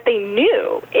this that they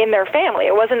knew in their family?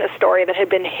 It wasn't a story that had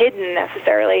been hidden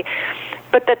necessarily,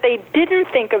 but that they didn't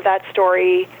think of that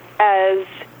story as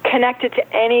connected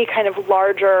to any kind of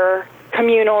larger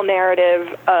communal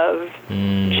narrative of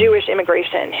Jewish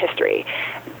immigration history.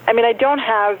 I mean, I don't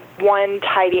have one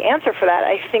tidy answer for that.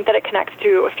 I think that it connects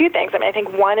to a few things. I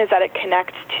think one is that it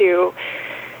connects to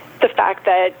the fact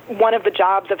that one of the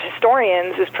jobs of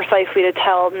historians is precisely to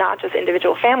tell not just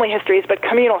individual family histories, but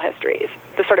communal histories,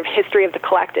 the sort of history of the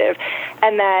collective,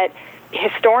 and that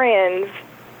historians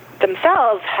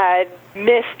themselves had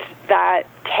missed that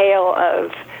tale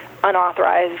of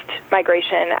unauthorized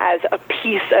migration as a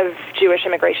piece of Jewish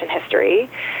immigration history.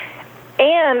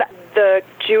 And the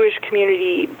Jewish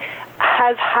community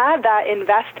has had that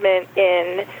investment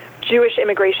in Jewish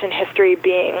immigration history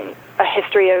being a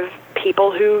history of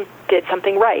people who did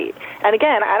something right. And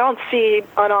again, I don't see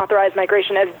unauthorized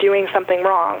migration as doing something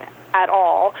wrong at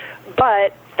all,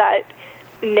 but that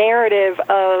narrative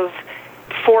of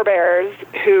forebears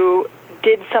who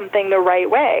did something the right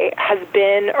way has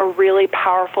been a really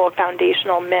powerful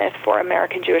foundational myth for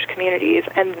American Jewish communities,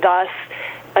 and thus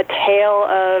a tale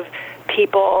of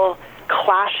people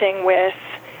clashing with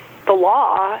the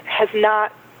law has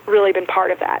not really been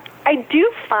part of that. I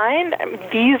do find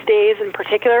these days in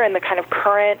particular, in the kind of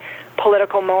current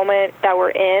political moment that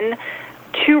we're in,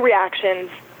 two reactions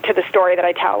to the story that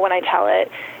I tell when I tell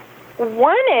it.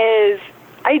 One is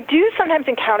I do sometimes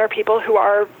encounter people who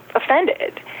are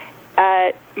offended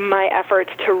at my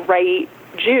efforts to write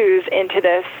Jews into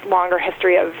this longer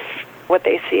history of what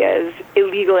they see as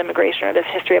illegal immigration, or this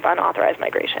history of unauthorized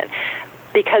migration,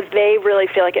 because they really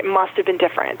feel like it must have been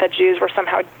different, that Jews were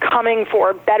somehow coming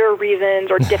for better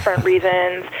reasons or different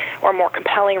reasons or more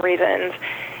compelling reasons,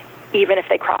 even if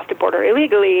they crossed a border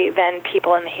illegally, than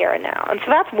people in the here and now. And so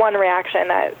that's one reaction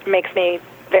that makes me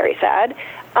very sad.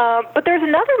 But there's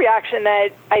another reaction that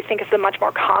I think is the much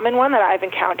more common one that I've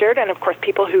encountered, and of course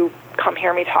people who come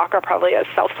hear me talk are probably a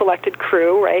self-selected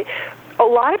crew, right? A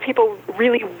lot of people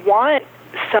really want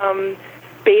some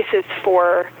basis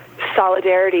for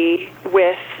solidarity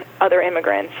with other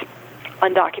immigrants,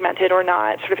 undocumented or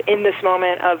not, sort of in this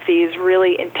moment of these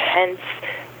really intense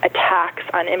attacks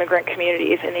on immigrant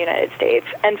communities in the United States.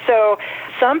 And so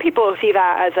some people see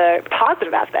that as a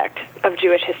positive aspect of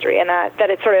Jewish history, and that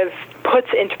it sort of puts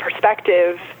into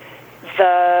perspective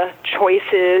the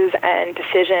choices and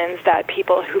decisions that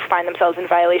people who find themselves in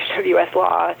violation of U.S.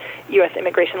 law, U.S.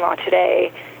 immigration law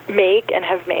today, make and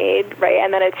have made, right?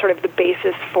 And then it's sort of the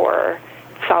basis for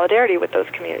solidarity with those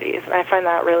communities. And I find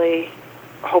that really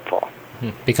hopeful.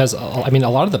 Because, I mean,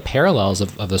 a lot of the parallels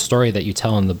of the story that you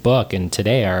tell in the book and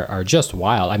today are just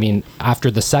wild. I mean, after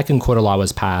the second quota law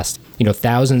was passed,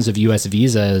 thousands of U.S.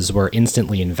 visas were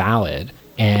instantly invalid,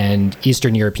 and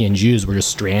Eastern European Jews were just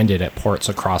stranded at ports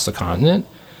across the continent.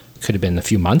 Could have been a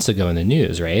few months ago in the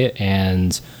news, right?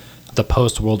 And the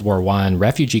post-World War I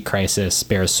refugee crisis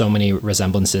bears so many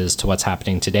resemblances to what's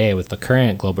happening today with the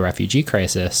current global refugee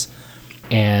crisis.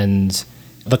 And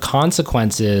the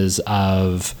consequences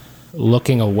of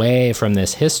looking away from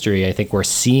this history, I think we're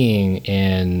seeing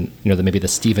in, maybe the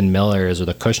Stephen Millers or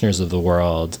the Kushners of the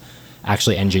world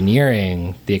actually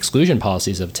engineering the exclusion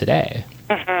policies of today.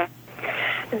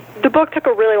 Mm-hmm. The book took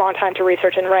a really long time to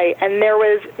research and write, and there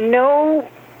was no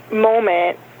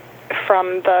moment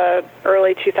from the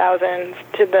early 2000s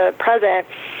to the present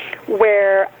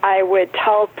where I would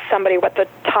tell somebody what the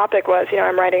topic was.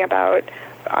 I'm writing about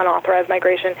unauthorized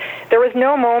migration. There was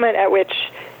no moment at which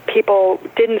people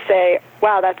didn't say,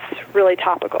 wow, that's really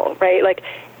topical, right? Like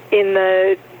in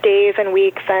the days and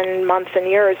weeks and months and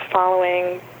years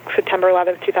following September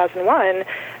 11th, 2001,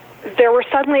 there were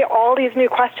suddenly all these new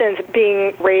questions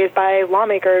being raised by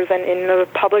lawmakers and in the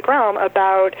public realm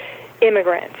about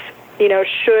immigrants.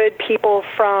 Should people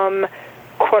from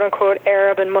quote-unquote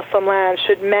Arab and Muslim lands,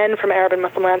 should men from Arab and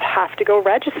Muslim lands have to go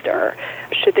register?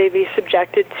 Should they be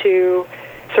subjected to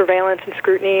surveillance and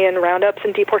scrutiny and roundups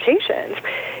and deportations?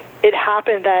 It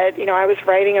happened that, I was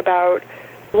writing about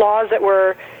laws that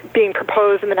were being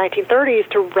proposed in the 1930s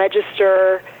to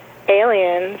register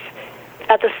aliens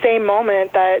at the same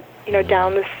moment that,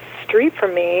 down the street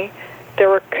from me, there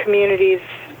were communities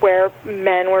where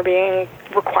men were being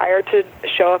required to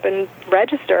show up and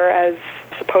register as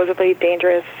supposedly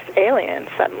dangerous aliens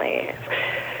suddenly.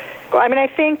 Well, I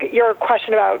think your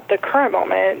question about the current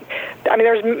moment,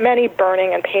 there's many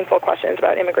burning and painful questions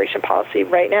about immigration policy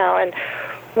right now, and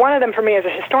one of them for me as a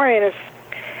historian is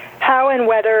how and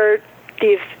whether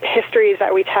these histories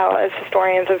that we tell as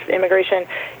historians of immigration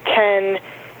can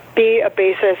be a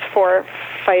basis for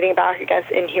fighting back against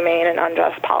inhumane and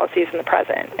unjust policies in the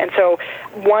present. And so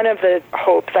one of the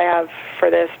hopes I have for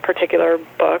this particular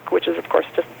book, which is of course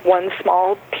just one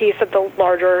small piece of the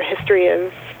larger history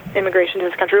of immigration to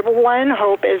this country, but one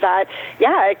hope is that,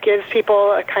 it gives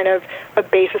people a kind of a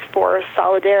basis for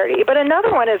solidarity. But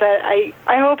another one is that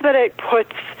I hope that it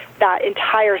puts that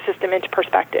entire system into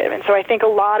perspective. And so I think a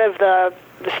lot of the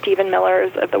Stephen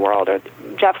Millers of the world, or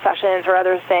Jeff Sessions or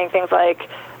others, saying things like,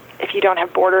 if you don't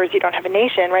have borders, you don't have a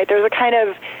nation, right? There's a kind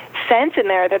of sense in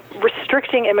there that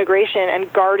restricting immigration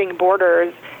and guarding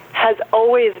borders has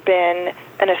always been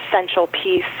an essential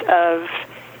piece of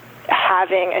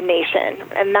having a nation.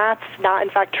 And that's not,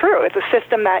 in fact, true. It's a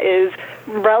system that is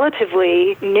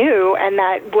relatively new and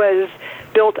that was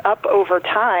built up over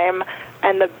time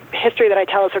And the history that I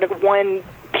tell is sort of one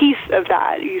piece of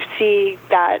that. You see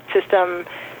that system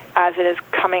as it is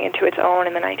coming into its own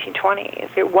in the 1920s.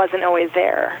 It wasn't always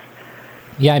there.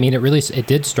 Yeah, I mean, it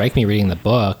did strike me reading the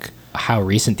book how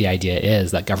recent the idea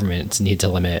is that governments need to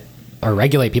limit or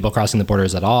regulate people crossing the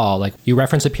borders at all. Like, you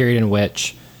reference a period in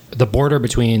which the border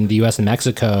between the U.S. and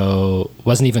Mexico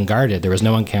wasn't even guarded. There was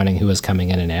no one counting who was coming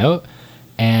in and out.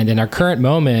 And in our current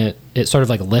moment, it sort of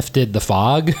like lifted the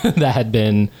fog that had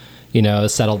been,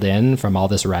 settled in from all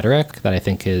this rhetoric that I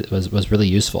think was really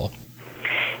useful.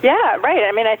 Yeah, right.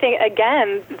 I mean, I think,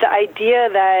 again, the idea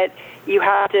that you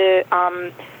have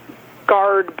to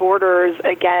guard borders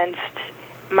against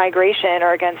migration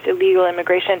or against illegal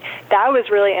immigration, that was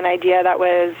really an idea that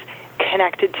was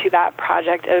connected to that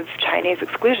project of Chinese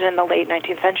exclusion in the late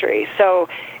 19th century. So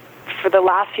for the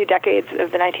last few decades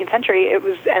of the 19th century,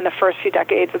 and the first few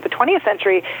decades of the 20th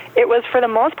century, it was for the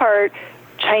most part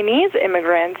Chinese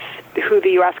immigrants who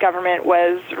the U.S. government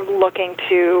was looking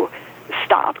to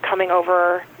stop coming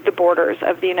over the borders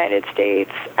of the United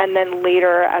States. And then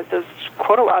later, as those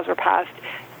quota laws were passed,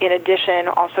 in addition,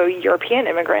 also European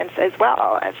immigrants as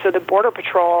well. And so the Border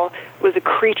Patrol was a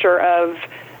creature of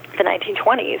the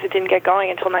 1920s. It didn't get going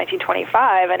until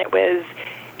 1925, and it was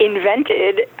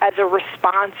invented as a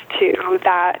response to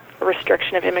that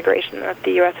restriction of immigration that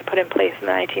the U.S. had put in place in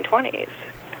the 1920s.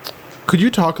 Could you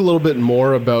talk a little bit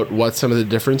more about what some of the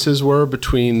differences were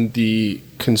between the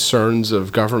concerns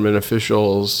of government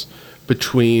officials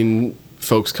between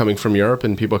folks coming from Europe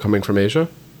and people coming from Asia?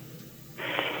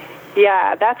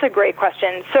 Yeah, that's a great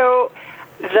question. So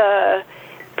the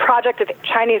project of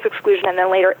Chinese exclusion and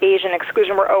then later Asian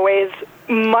exclusion were always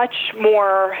much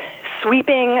more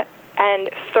sweeping and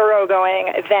thoroughgoing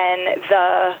than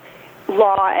the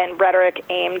law and rhetoric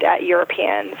aimed at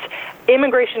Europeans.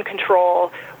 Immigration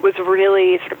control was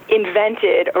really sort of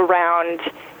invented around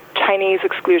Chinese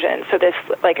exclusion, so this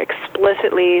like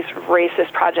explicitly sort of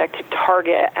racist project to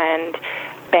target and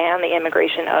ban the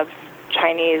immigration of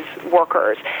Chinese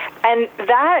workers. And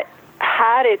that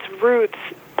had its roots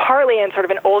partly in sort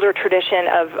of an older tradition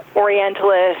of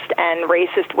Orientalist and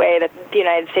racist way that the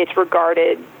United States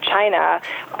regarded China,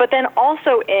 but then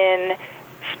also in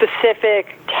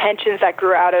specific tensions that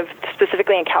grew out of,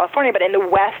 specifically in California, but in the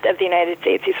west of the United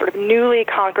States, these sort of newly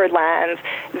conquered lands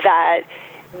that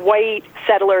white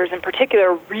settlers in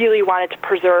particular really wanted to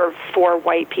preserve for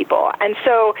white people. And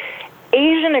so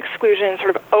Asian exclusion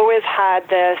sort of always had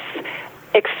this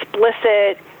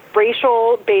explicit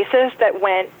racial basis that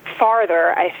went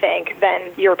farther, I think,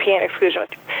 than European exclusion.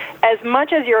 As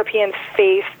much as Europeans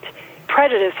faced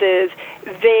prejudices,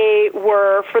 they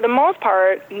were, for the most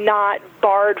part, not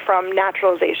barred from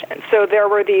naturalization. So there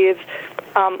were these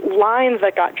lines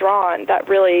that got drawn that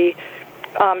really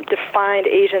defined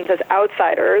Asians as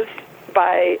outsiders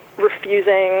by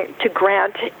refusing to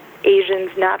grant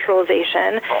Asians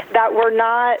naturalization that were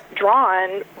not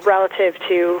drawn relative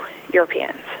to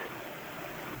Europeans.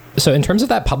 So in terms of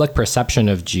that public perception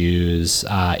of Jews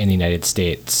in the United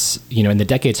States, in the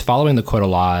decades following the quota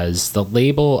laws, the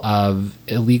label of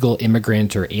illegal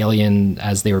immigrant or alien,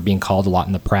 as they were being called a lot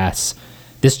in the press,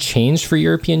 this changed for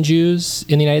European Jews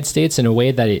in the United States in a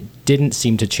way that it didn't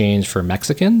seem to change for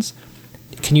Mexicans.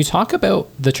 Can you talk about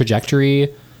the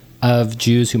trajectory of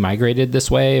Jews who migrated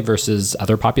this way versus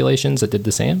other populations that did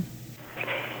the same?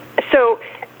 So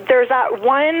there's that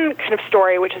one kind of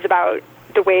story which is about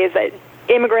the ways that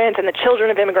immigrants and the children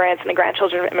of immigrants and the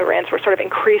grandchildren of immigrants were sort of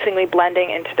increasingly blending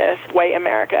into this white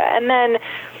America. And then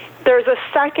there's a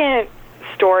second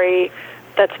story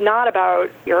that's not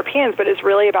about Europeans, but is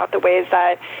really about the ways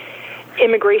that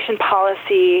immigration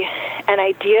policy and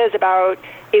ideas about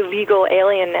illegal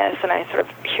alienness, and I sort of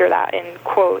hear that in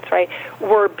quotes, right,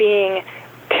 were being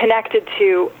connected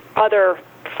to other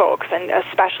folks, and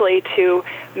especially to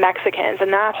Mexicans.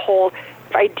 And that whole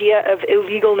idea of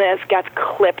illegalness gets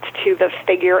clipped to the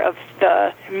figure of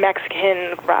the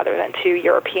Mexican rather than to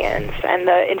Europeans. And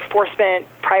the enforcement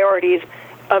priorities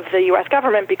of the U.S.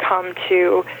 government become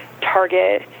to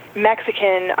target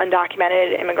Mexican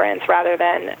undocumented immigrants rather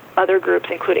than other groups,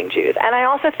 including Jews. And I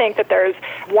also think that there's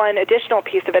one additional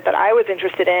piece of it that I was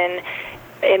interested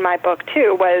in my book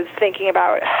too, was thinking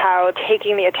about how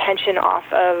taking the attention off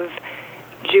of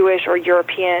Jewish or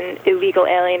European illegal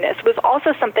alienness was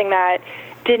also something that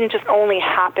didn't just only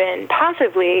happen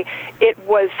passively. It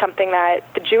was something that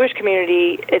the Jewish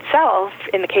community itself,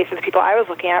 in the case of the people I was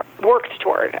looking at, worked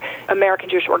toward. American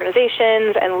Jewish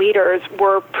organizations and leaders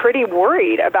were pretty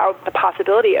worried about the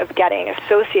possibility of getting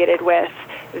associated with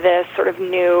this sort of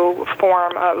new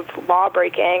form of law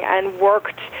breaking and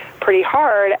worked pretty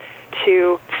hard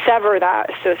to sever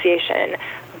that association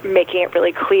making it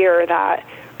really clear that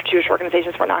Jewish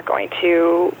organizations were not going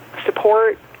to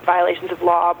support violations of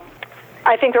law.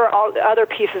 I think there are all other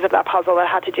pieces of that puzzle that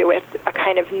had to do with a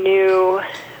kind of new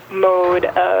mode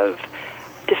of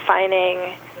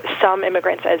defining some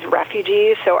immigrants as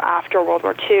refugees. So after World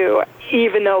War II,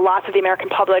 even though lots of the American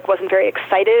public wasn't very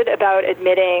excited about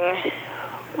admitting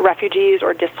refugees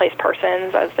or displaced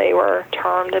persons, as they were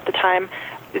termed at the time,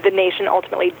 the nation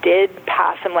ultimately did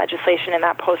pass some legislation in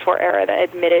that post-war era that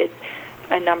admitted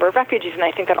a number of refugees, and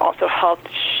I think that also helped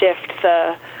shift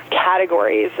the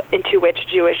categories into which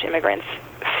Jewish immigrants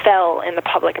fell in the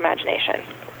public imagination.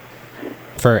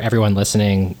 For everyone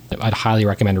listening, I'd highly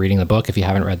recommend reading the book if you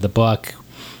haven't read the book.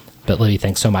 But Libby,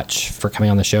 thanks so much for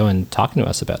coming on the show and talking to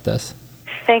us about this.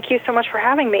 Thank you so much for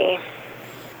having me.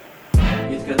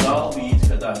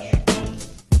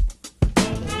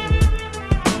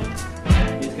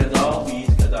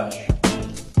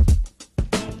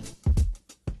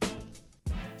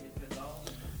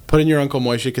 Put in your Uncle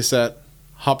Moishe cassette,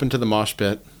 hop into the mosh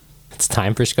pit. It's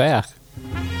time for Shkoyach.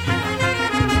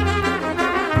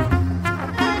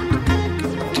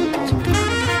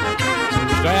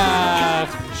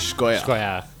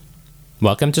 Shkoyach.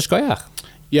 Welcome to Shkoyach.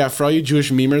 Yeah, for all you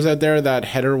Jewish memers out there, that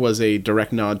header was a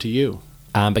direct nod to you.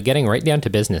 But getting right down to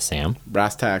business, Sam.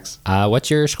 Brass tacks.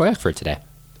 What's your Shkoyach for today?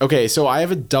 Okay, so I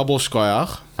have a double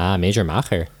Shkoyach. Major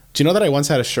Macher. Do you know that I once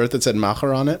had a shirt that said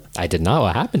Macher on it? I did not.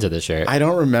 What happened to the shirt? I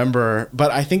don't remember, but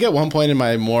I think at one point in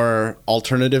my more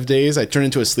alternative days, I turned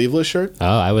into a sleeveless shirt.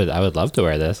 Oh, I would love to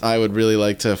wear this. I would really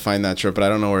like to find that shirt, but I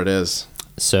don't know where it is.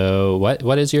 So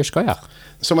what is your Shkoyach?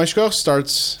 So my Shkoyach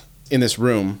starts in this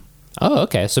room. Oh,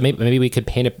 okay. So maybe we could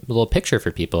paint a little picture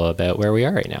for people about where we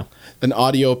are right now. An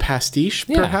audio pastiche,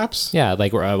 perhaps? Yeah,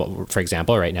 like for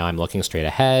example, right now I'm looking straight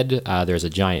ahead. There's a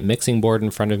giant mixing board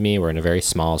in front of me. We're in a very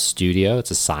small studio.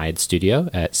 It's a side studio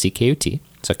at CKUT.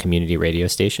 It's a community radio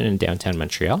station in downtown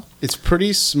Montreal. It's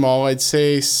pretty small. I'd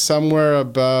say somewhere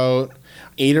about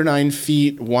 8 or 9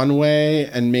 feet one way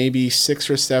and maybe 6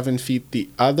 or 7 feet the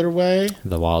other way.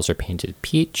 The walls are painted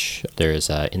peach. There's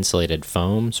insulated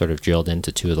foam sort of drilled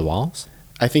into 2 of the walls.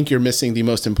 I think you're missing the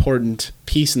most important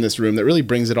piece in this room that really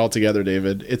brings it all together,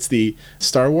 David. It's the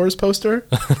Star Wars poster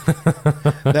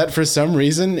that for some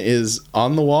reason is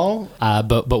on the wall.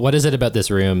 But what is it about this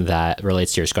room that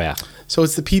relates to your Shkoyach? So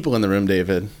it's the people in the room,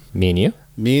 David. Me and you?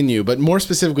 Me and you, but more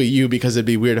specifically you, because it'd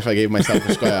be weird if I gave myself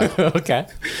a Shkoyach. Okay.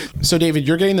 So David,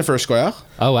 you're getting the first Shkoyach.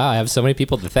 Oh, wow. I have so many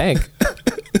people to thank.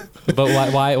 But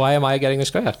why am I getting the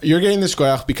Shkoyach? You're getting the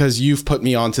Shkoyach because you've put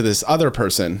me onto this other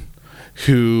person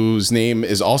whose name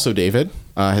is also David.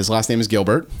 His last name is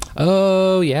Gilbert.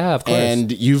 Oh, yeah, of course.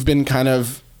 And you've been kind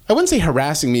of, I wouldn't say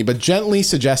harassing me, but gently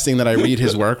suggesting that I read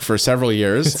his work for several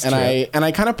years. And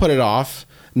I kind of put it off,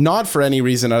 not for any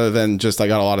reason other than just I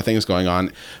got a lot of things going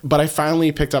on. But I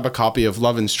finally picked up a copy of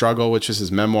Love and Struggle, which is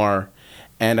his memoir.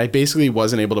 And I basically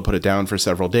wasn't able to put it down for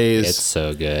several days. It's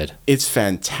so good. It's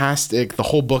fantastic. The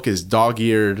whole book is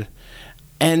dog-eared.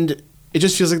 And it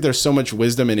just feels like there's so much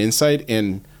wisdom and insight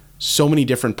in so many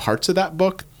different parts of that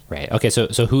book. Right. Okay, so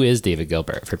who is David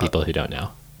Gilbert, for people who don't know?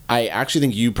 I actually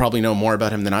think you probably know more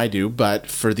about him than I do, but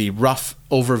for the rough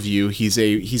overview, he's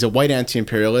a white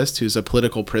anti-imperialist who's a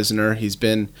political prisoner. He's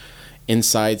been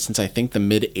inside since I think the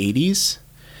mid-'80s.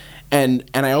 And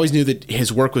I always knew that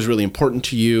his work was really important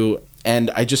to you.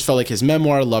 And I just felt like his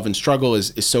memoir, Love and Struggle,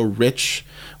 is so rich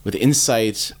with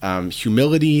insight,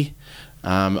 humility,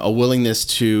 a willingness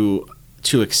to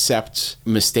accept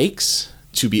mistakes,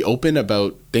 to be open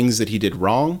about things that he did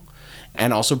wrong,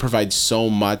 and also provide so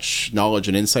much knowledge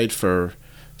and insight for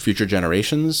future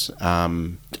generations.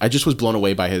 I just was blown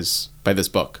away by this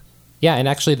book. Yeah, and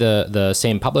actually the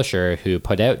same publisher who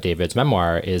put out David's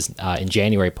memoir is in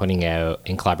January putting out,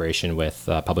 in collaboration with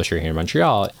a publisher here in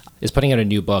Montreal, is putting out a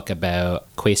new book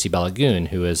about Kwesi Balagoon,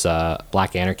 who is a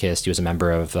black anarchist. He was a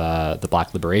member of the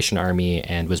Black Liberation Army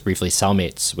and was briefly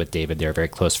cellmates with David. They were very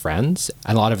close friends.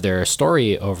 And a lot of their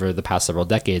story over the past several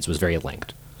decades was very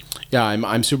linked. Yeah,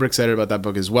 I'm super excited about that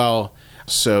book as well.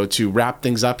 So to wrap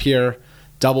things up here,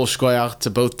 double shkoyach to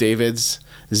both Davids,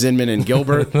 Zinman and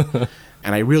Gilbert.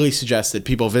 And I really suggest that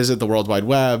people visit the World Wide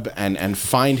Web and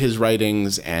find his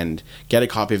writings and get a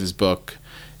copy of his book.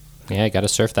 Yeah, got to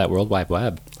surf that World Wide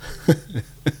Web.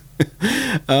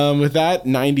 With that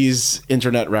 90s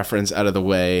internet reference out of the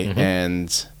way,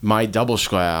 and my double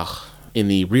shkoyach in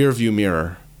the rear view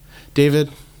mirror.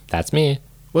 David? That's me.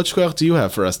 What shkoyach do you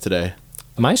have for us today?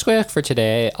 My shkoyach for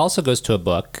today also goes to a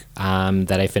book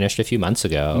that I finished a few months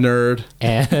ago. Nerd.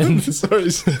 And Sorry.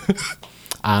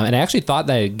 and I actually thought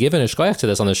that I had given a shkoyach to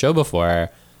this on the show before,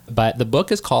 But the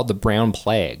book is called The Brown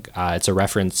Plague. It's a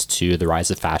reference to the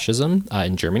rise of fascism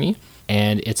in Germany.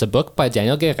 And it's a book by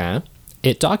Daniel Guérin.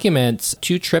 It documents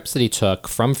 2 trips that he took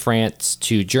from France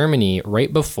to Germany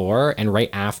right before and right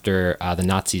after the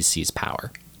Nazis seized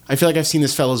power. I feel like I've seen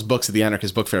this fellow's books at the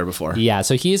Anarchist Book Fair before. Yeah,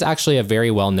 so he's actually a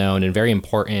very well-known and very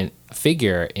important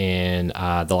figure in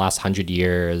the last 100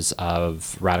 years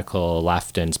of radical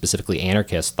left and specifically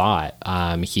anarchist thought.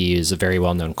 He's a very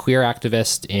well-known queer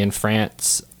activist in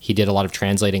France. He did a lot of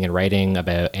translating and writing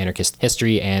about anarchist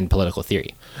history and political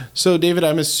theory. So, David,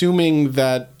 I'm assuming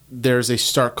that there's a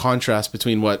stark contrast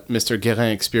between what Mr.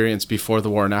 Guérin experienced before the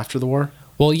war and after the war?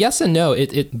 Well, yes and no.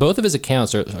 Both of his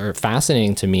accounts are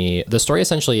fascinating to me. The story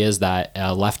essentially is that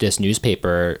a leftist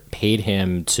newspaper paid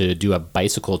him to do a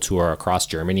bicycle tour across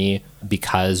Germany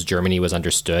because Germany was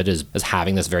understood as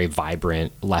having this very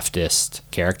vibrant leftist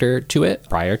character to it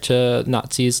prior to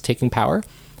Nazis taking power.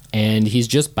 And he's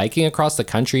just biking across the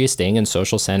country, staying in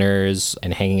social centers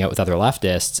and hanging out with other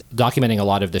leftists, documenting a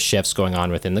lot of the shifts going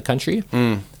on within the country.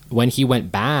 When he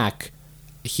went back,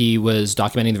 he was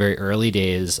documenting the very early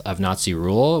days of Nazi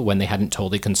rule when they hadn't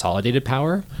totally consolidated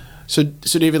power. So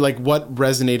David, like, what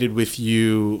resonated with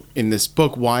you in this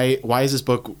book? Why is this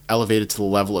book elevated to the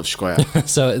level of Shkoya?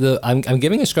 So I'm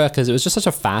giving it Shkoya because it was just such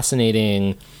a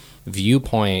fascinating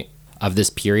viewpoint of this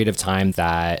period of time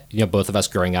that, both of us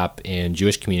growing up in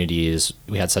Jewish communities,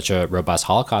 we had such a robust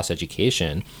Holocaust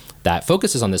education that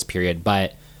focuses on this period.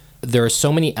 But there are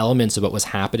so many elements of what was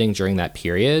happening during that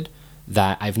period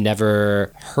that I've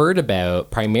never heard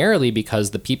about, primarily because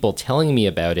the people telling me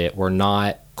about it were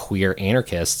not queer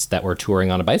anarchists that were touring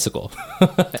on a bicycle.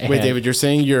 Wait, David, you're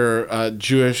saying your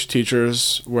Jewish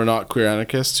teachers were not queer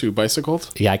anarchists who bicycled?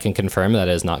 Yeah, I can confirm that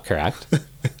is not correct.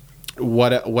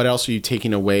 What else are you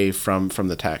taking away from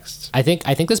the text? I think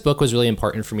this book was really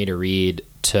important for me to read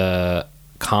to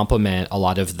complement a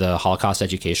lot of the Holocaust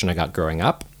education I got growing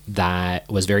up. That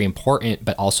was very important,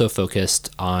 but also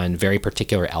focused on very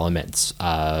particular elements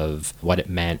of what it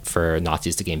meant for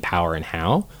Nazis to gain power and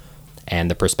how, and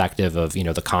the perspective of,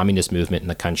 the communist movement in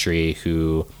the country,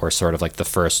 who were sort of like the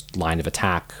first line of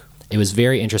attack. It was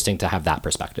very interesting to have that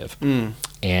perspective.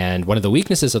 And one of the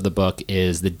weaknesses of the book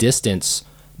is the distance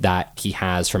that he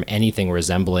has from anything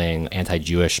resembling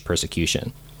anti-Jewish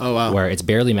persecution. Oh, wow. Where it's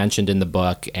barely mentioned in the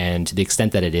book, and to the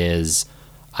extent that it is,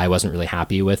 I wasn't really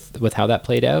happy with how that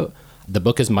played out. The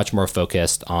book is much more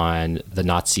focused on the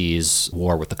Nazis'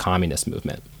 war with the communist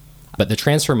movement. But the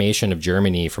transformation of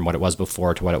Germany from what it was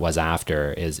before to what it was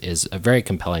after is a very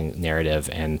compelling narrative.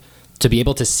 And to be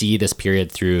able to see this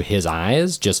period through his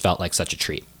eyes just felt like such a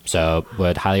treat. So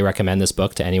would highly recommend this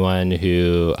book to anyone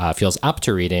who feels up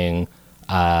to reading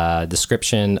a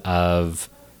description of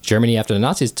Germany after the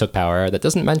Nazis took power that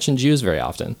doesn't mention Jews very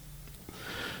often.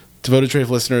 Devoted Trafe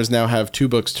listeners now have 2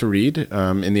 books to read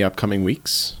in the upcoming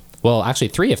weeks. Well, actually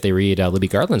 3 if they read Libby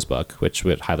Garland's book, which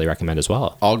would highly recommend as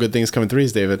well. All good things come in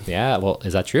threes, David. Yeah, well,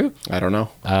 is that true? I don't know.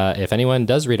 If anyone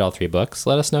does read all 3 books,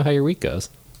 let us know how your week goes.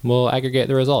 We'll aggregate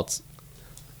the results.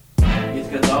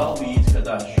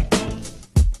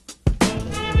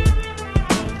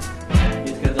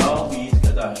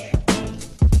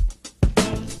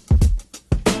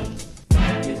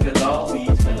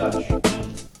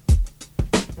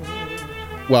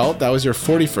 Well, that was your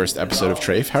 41st episode of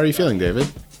Trafe. How are you feeling, David?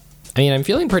 I mean, I'm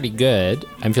feeling pretty good.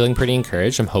 I'm feeling pretty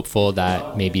encouraged. I'm hopeful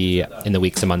that maybe in the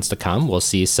weeks and months to come, we'll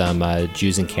see some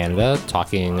Jews in Canada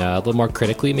talking a little more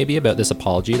critically maybe about this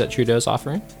apology that Trudeau's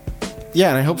offering. Yeah,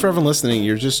 and I hope for everyone listening,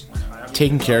 you're just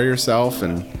taking care of yourself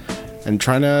and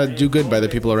trying to do good by the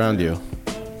people around you.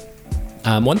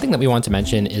 One thing that we want to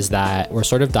mention is that we're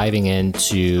sort of diving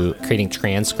into creating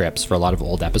transcripts for a lot of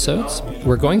old episodes.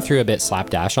 We're going through a bit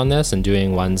slapdash on this and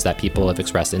doing ones that people have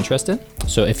expressed interest in.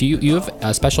 So if you have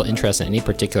a special interest in any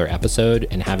particular episode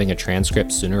and having a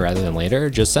transcript sooner rather than later,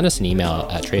 just send us an email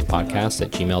at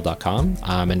trafepodcast@gmail.com,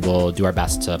 and we'll do our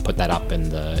best to put that up in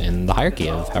the hierarchy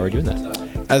of how we're doing this.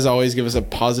 As always, give us a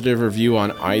positive review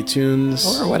on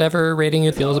iTunes. Or whatever rating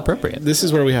you feel is appropriate. This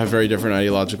is where we have very different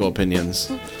ideological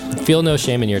opinions. Feel no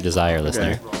shame in your desire,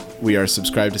 listener. Okay. We are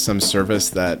subscribed to some service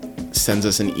that sends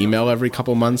us an email every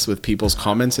couple months with people's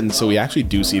comments, and so we actually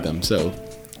do see them. So,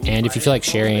 and if you feel like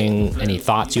sharing any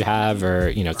thoughts you have, or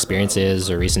experiences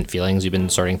or recent feelings you've been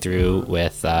sorting through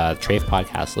with Trafe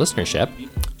Podcast listenership,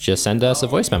 just send us a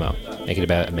voice memo. Make it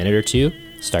about a minute or 2.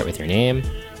 Start with your name,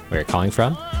 where you're calling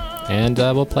from, and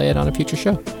we'll play it on a future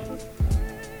show.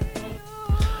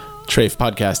 Trafe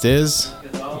Podcast is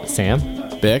Sam,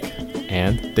 Bick,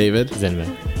 and David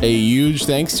Zinman. A huge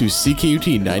thanks to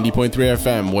CKUT 90.3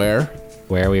 FM, where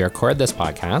where we record this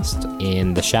podcast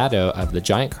in the shadow of the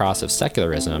giant cross of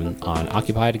secularism on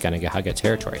occupied Ganagahaga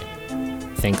territory.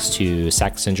 Thanks to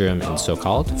Sac Syndrome and So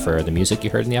Called for the music you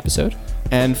heard in the episode.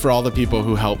 And for all the people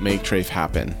who help make TRAFE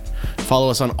happen. Follow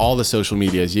us on all the social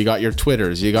medias. You got your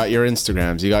Twitters, you got your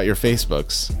Instagrams, you got your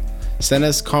Facebooks. Send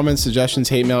us comments, suggestions,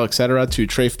 hate mail, etc. to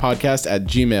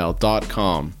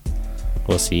trafepodcast@gmail.com.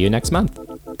 We'll see you next month.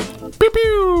 Pew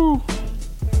pew!